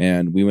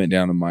 And we went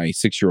down and my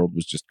 6-year-old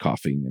was just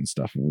coughing and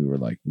stuff. And we were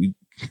like,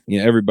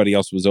 everybody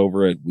else was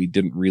over it. We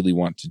didn't really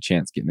want to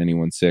chance getting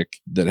anyone sick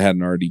that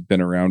hadn't already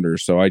been around her.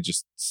 So I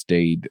just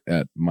stayed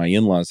at my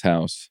in-laws'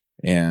 house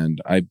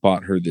and I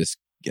bought her this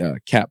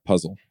cat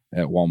puzzle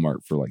at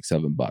Walmart for like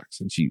 $7.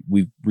 And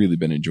we've really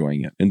been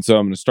enjoying it. And so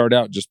I'm going to start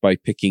out just by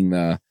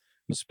picking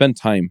spend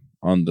time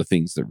on the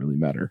things that really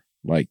matter,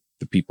 like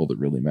the people that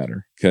really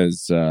matter.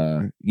 Because,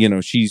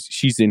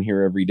 she's in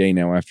here every day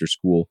now after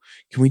school.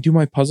 Can we do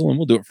my puzzle? And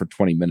we'll do it for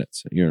 20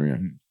 minutes.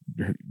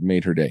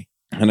 Made her day.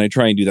 And I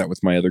try and do that with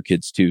my other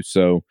kids too.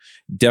 So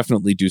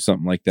definitely do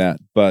something like that.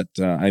 But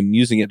I'm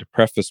using it to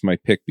preface my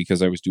pick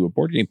because I always do a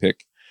board game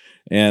pick.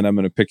 And I'm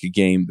going to pick a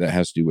game that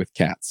has to do with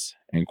cats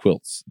and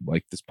quilts,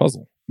 like this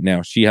puzzle.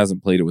 Now, she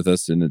hasn't played it with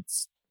us, and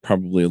it's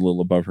probably a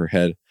little above her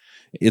head.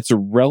 It's a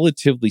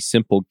relatively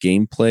simple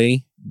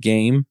gameplay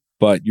game,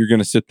 but you're going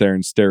to sit there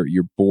and stare at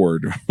your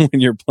board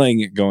when you're playing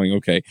it going,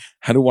 okay,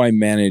 how do I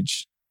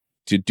manage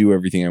to do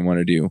everything I want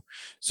to do?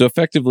 So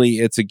effectively,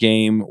 it's a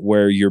game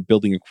where you're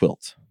building a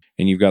quilt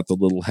and you've got the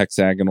little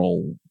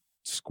hexagonal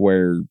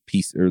square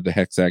piece or the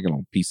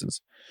hexagonal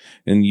pieces,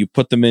 and you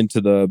put them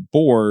into the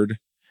board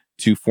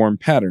to form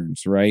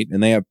patterns, right?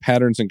 And they have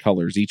patterns and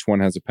colors. Each one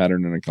has a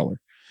pattern and a color.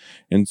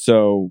 And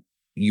so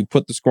you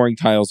put the scoring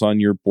tiles on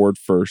your board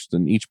first,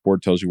 and each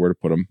board tells you where to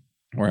put them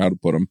or how to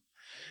put them.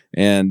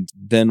 And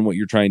then what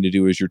you're trying to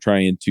do is you're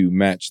trying to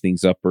match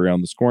things up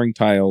around the scoring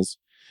tiles.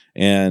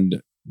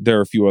 And there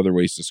are a few other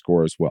ways to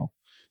score as well.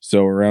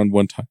 So around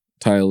one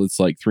tile, it's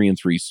like 3 and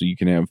 3. So you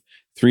can have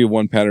 3 of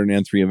one pattern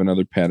and 3 of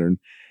another pattern.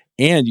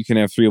 And you can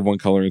have 3 of one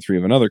color and 3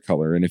 of another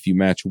color. And if you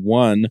match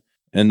one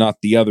and not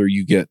the other,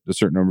 you get a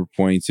certain number of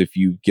points. If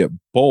you get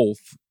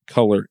both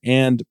color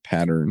and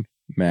pattern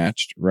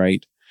matched,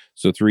 right?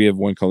 So 3 of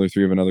one color,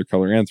 3 of another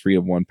color, and 3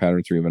 of one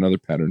pattern, 3 of another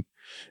pattern,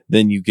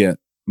 then you get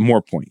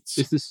more points.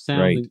 This is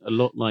sounding a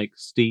lot like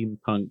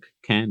steampunk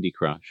Candy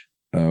Crush.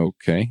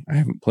 Okay, I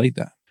haven't played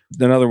that.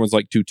 Another one's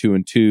like 2, 2,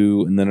 and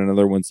 2, and then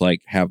another one's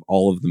like have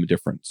all of them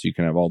different. So you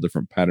can have all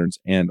different patterns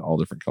and all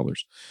different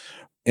colors.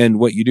 And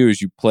what you do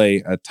is you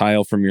play a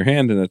tile from your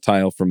hand and a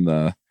tile from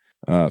the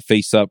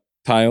face-up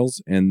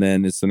tiles, and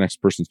then it's the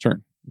next person's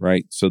turn,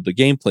 right? So the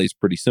gameplay is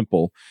pretty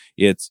simple.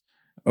 It's,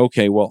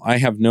 okay, well, I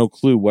have no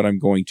clue what I'm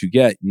going to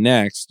get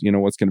next,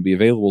 what's going to be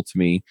available to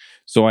me.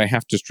 So I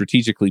have to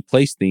strategically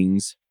place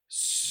things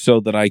so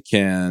that I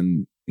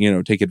can,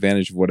 take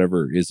advantage of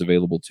whatever is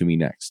available to me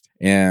next,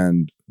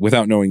 and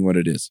without knowing what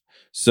it is.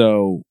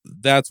 So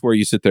that's where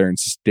you sit there and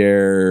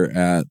stare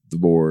at the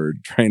board,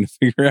 trying to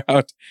figure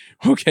out,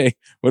 okay,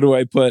 what do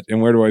I put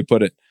and where do I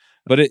put it?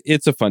 But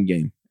it's a fun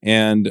game.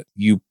 And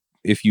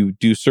if you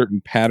do certain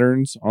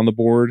patterns on the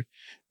board,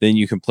 then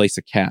you can place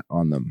a cat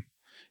on them.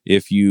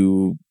 If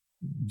you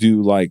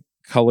do like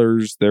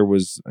colors, there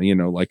was,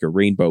 like a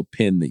rainbow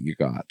pin that you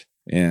got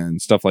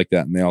and stuff like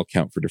that. And they all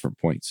count for different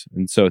points.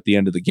 And so at the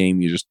end of the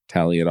game, you just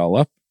tally it all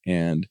up,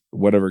 and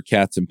whatever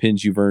cats and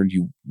pins you've earned,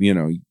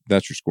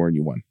 that's your score and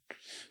you won.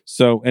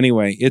 So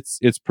anyway, it's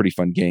a pretty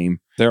fun game.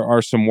 There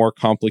are some more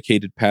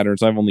complicated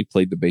patterns. I've only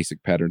played the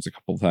basic patterns a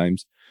couple of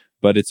times,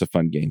 but it's a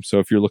fun game. So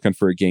if you're looking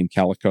for a game,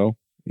 Calico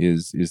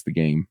is the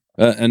game.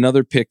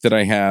 Another pick that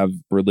I have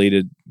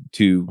related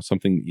to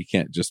something that you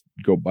can't just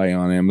go buy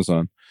on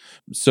Amazon.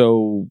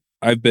 So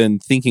I've been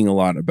thinking a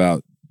lot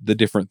about the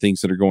different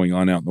things that are going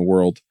on out in the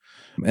world.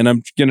 And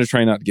I'm going to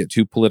try not to get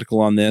too political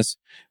on this,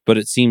 but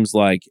it seems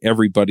like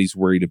everybody's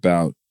worried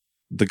about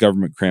the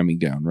government cramming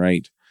down,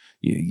 right?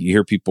 You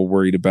hear people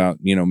worried about,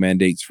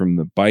 mandates from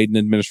the Biden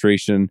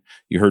administration.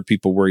 You heard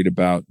people worried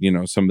about,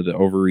 some of the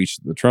overreach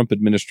that the Trump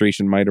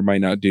administration might or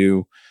might not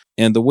do.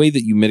 And the way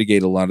that you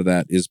mitigate a lot of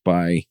that is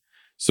by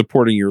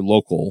supporting your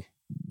local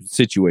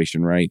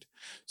situation, right?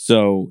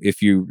 So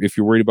if you're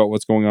worried about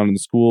what's going on in the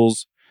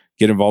schools,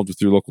 get involved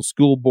with your local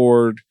school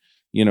board,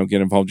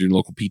 get involved in your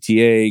local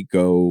PTA,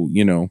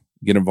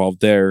 get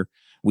involved there.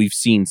 We've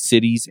seen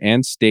cities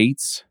and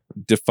states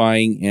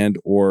defying and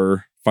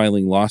or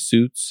filing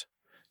lawsuits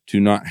to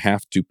not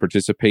have to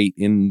participate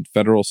in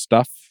federal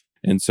stuff.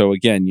 And so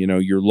again,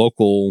 your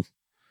local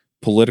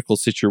political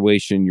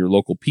situation, your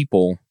local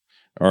people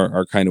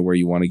are kind of where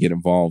you want to get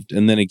involved.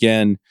 And then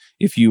again,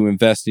 if you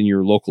invest in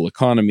your local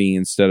economy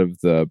instead of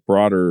the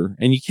broader,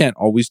 and you can't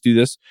always do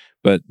this,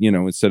 but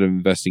instead of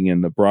investing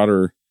in the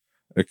broader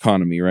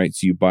economy, right?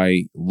 So you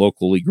buy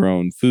locally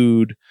grown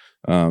food,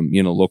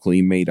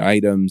 locally made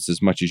items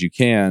as much as you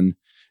can.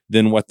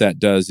 Then what that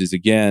does is,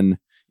 again,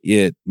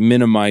 it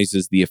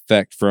minimizes the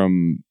effect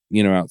from,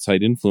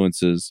 outside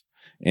influences,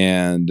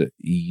 and,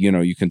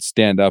 you can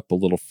stand up a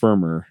little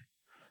firmer,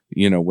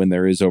 when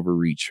there is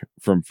overreach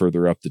from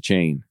further up the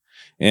chain.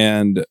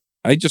 And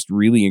I just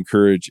really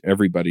encourage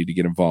everybody to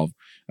get involved.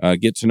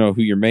 Get to know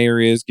who your mayor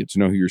is, get to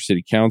know who your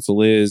city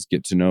council is,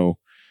 get to know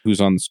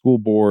who's on the school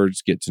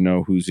boards, get to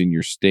know who's in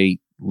your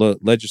state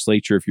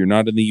legislature. If you're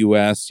not in the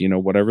U.S.,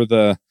 whatever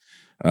the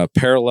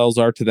parallels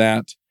are to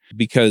that,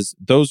 because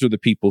those are the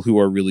people who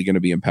are really going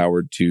to be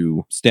empowered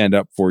to stand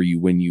up for you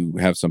when you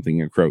have something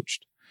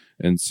encroached.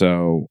 And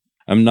so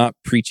I'm not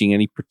preaching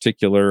any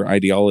particular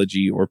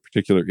ideology or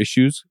particular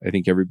issues. I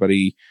think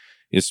everybody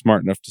is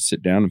smart enough to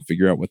sit down and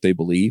figure out what they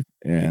believe.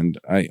 And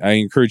I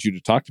encourage you to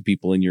talk to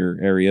people in your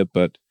area,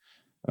 but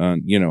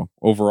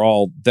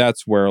overall,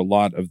 that's where a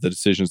lot of the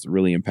decisions that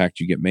really impact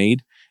you get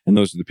made. And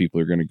those are the people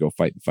who are going to go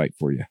fight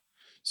for you.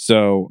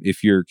 So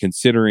if you're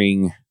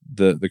considering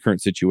the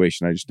current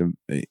situation, I just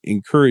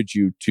encourage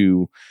you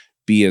to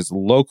be as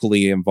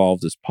locally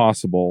involved as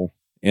possible.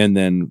 And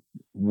then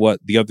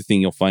the other thing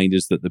you'll find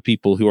is that the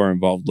people who are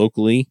involved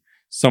locally,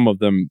 some of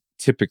them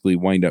typically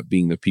wind up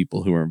being the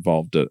people who are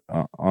involved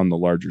on the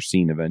larger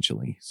scene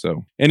eventually.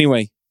 So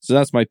anyway,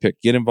 that's my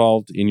pick. Get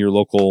involved in your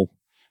local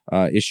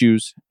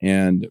issues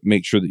and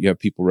make sure that you have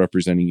people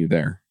representing you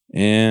there.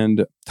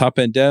 And Top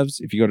End Devs,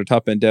 if you go to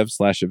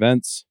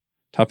topenddev/events,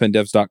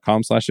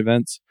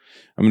 topenddevs.com/events,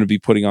 I'm going to be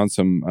putting on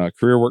some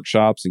career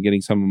workshops and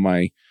getting some of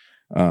my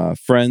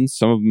friends,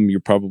 some of them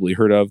you've probably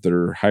heard of that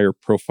are higher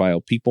profile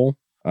people,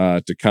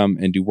 to come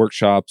and do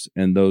workshops.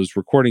 And those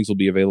recordings will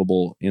be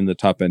available in the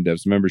Top End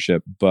Devs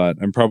membership, but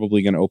I'm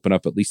probably going to open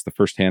up at least the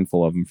first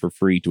handful of them for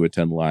free to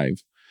attend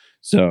live.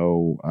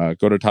 So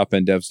go to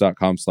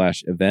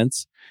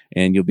topenddev.com/events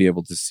and you'll be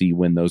able to see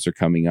when those are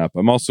coming up.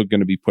 I'm also going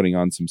to be putting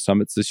on some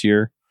summits this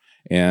year,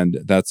 and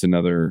that's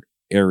another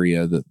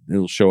area that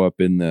it'll show up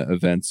in the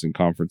events and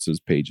conferences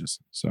pages.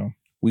 So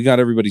we got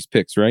everybody's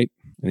picks, right?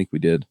 I think we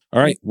did.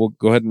 All right, we'll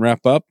go ahead and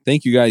wrap up.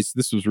 Thank you guys.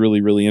 This was really,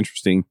 really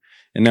interesting.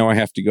 And now I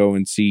have to go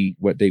and see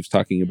what Dave's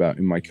talking about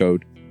in my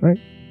code. All right.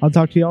 I'll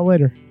talk to y'all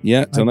later.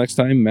 Yeah. Till next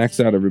time,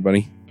 max out,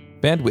 everybody.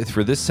 Bandwidth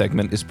for this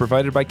segment is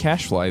provided by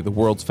CacheFly, the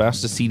world's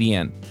fastest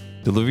CDN.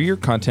 Deliver your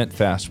content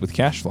fast with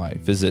CacheFly.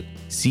 Visit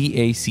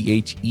CacheFly.com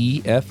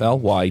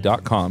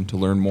to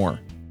learn more.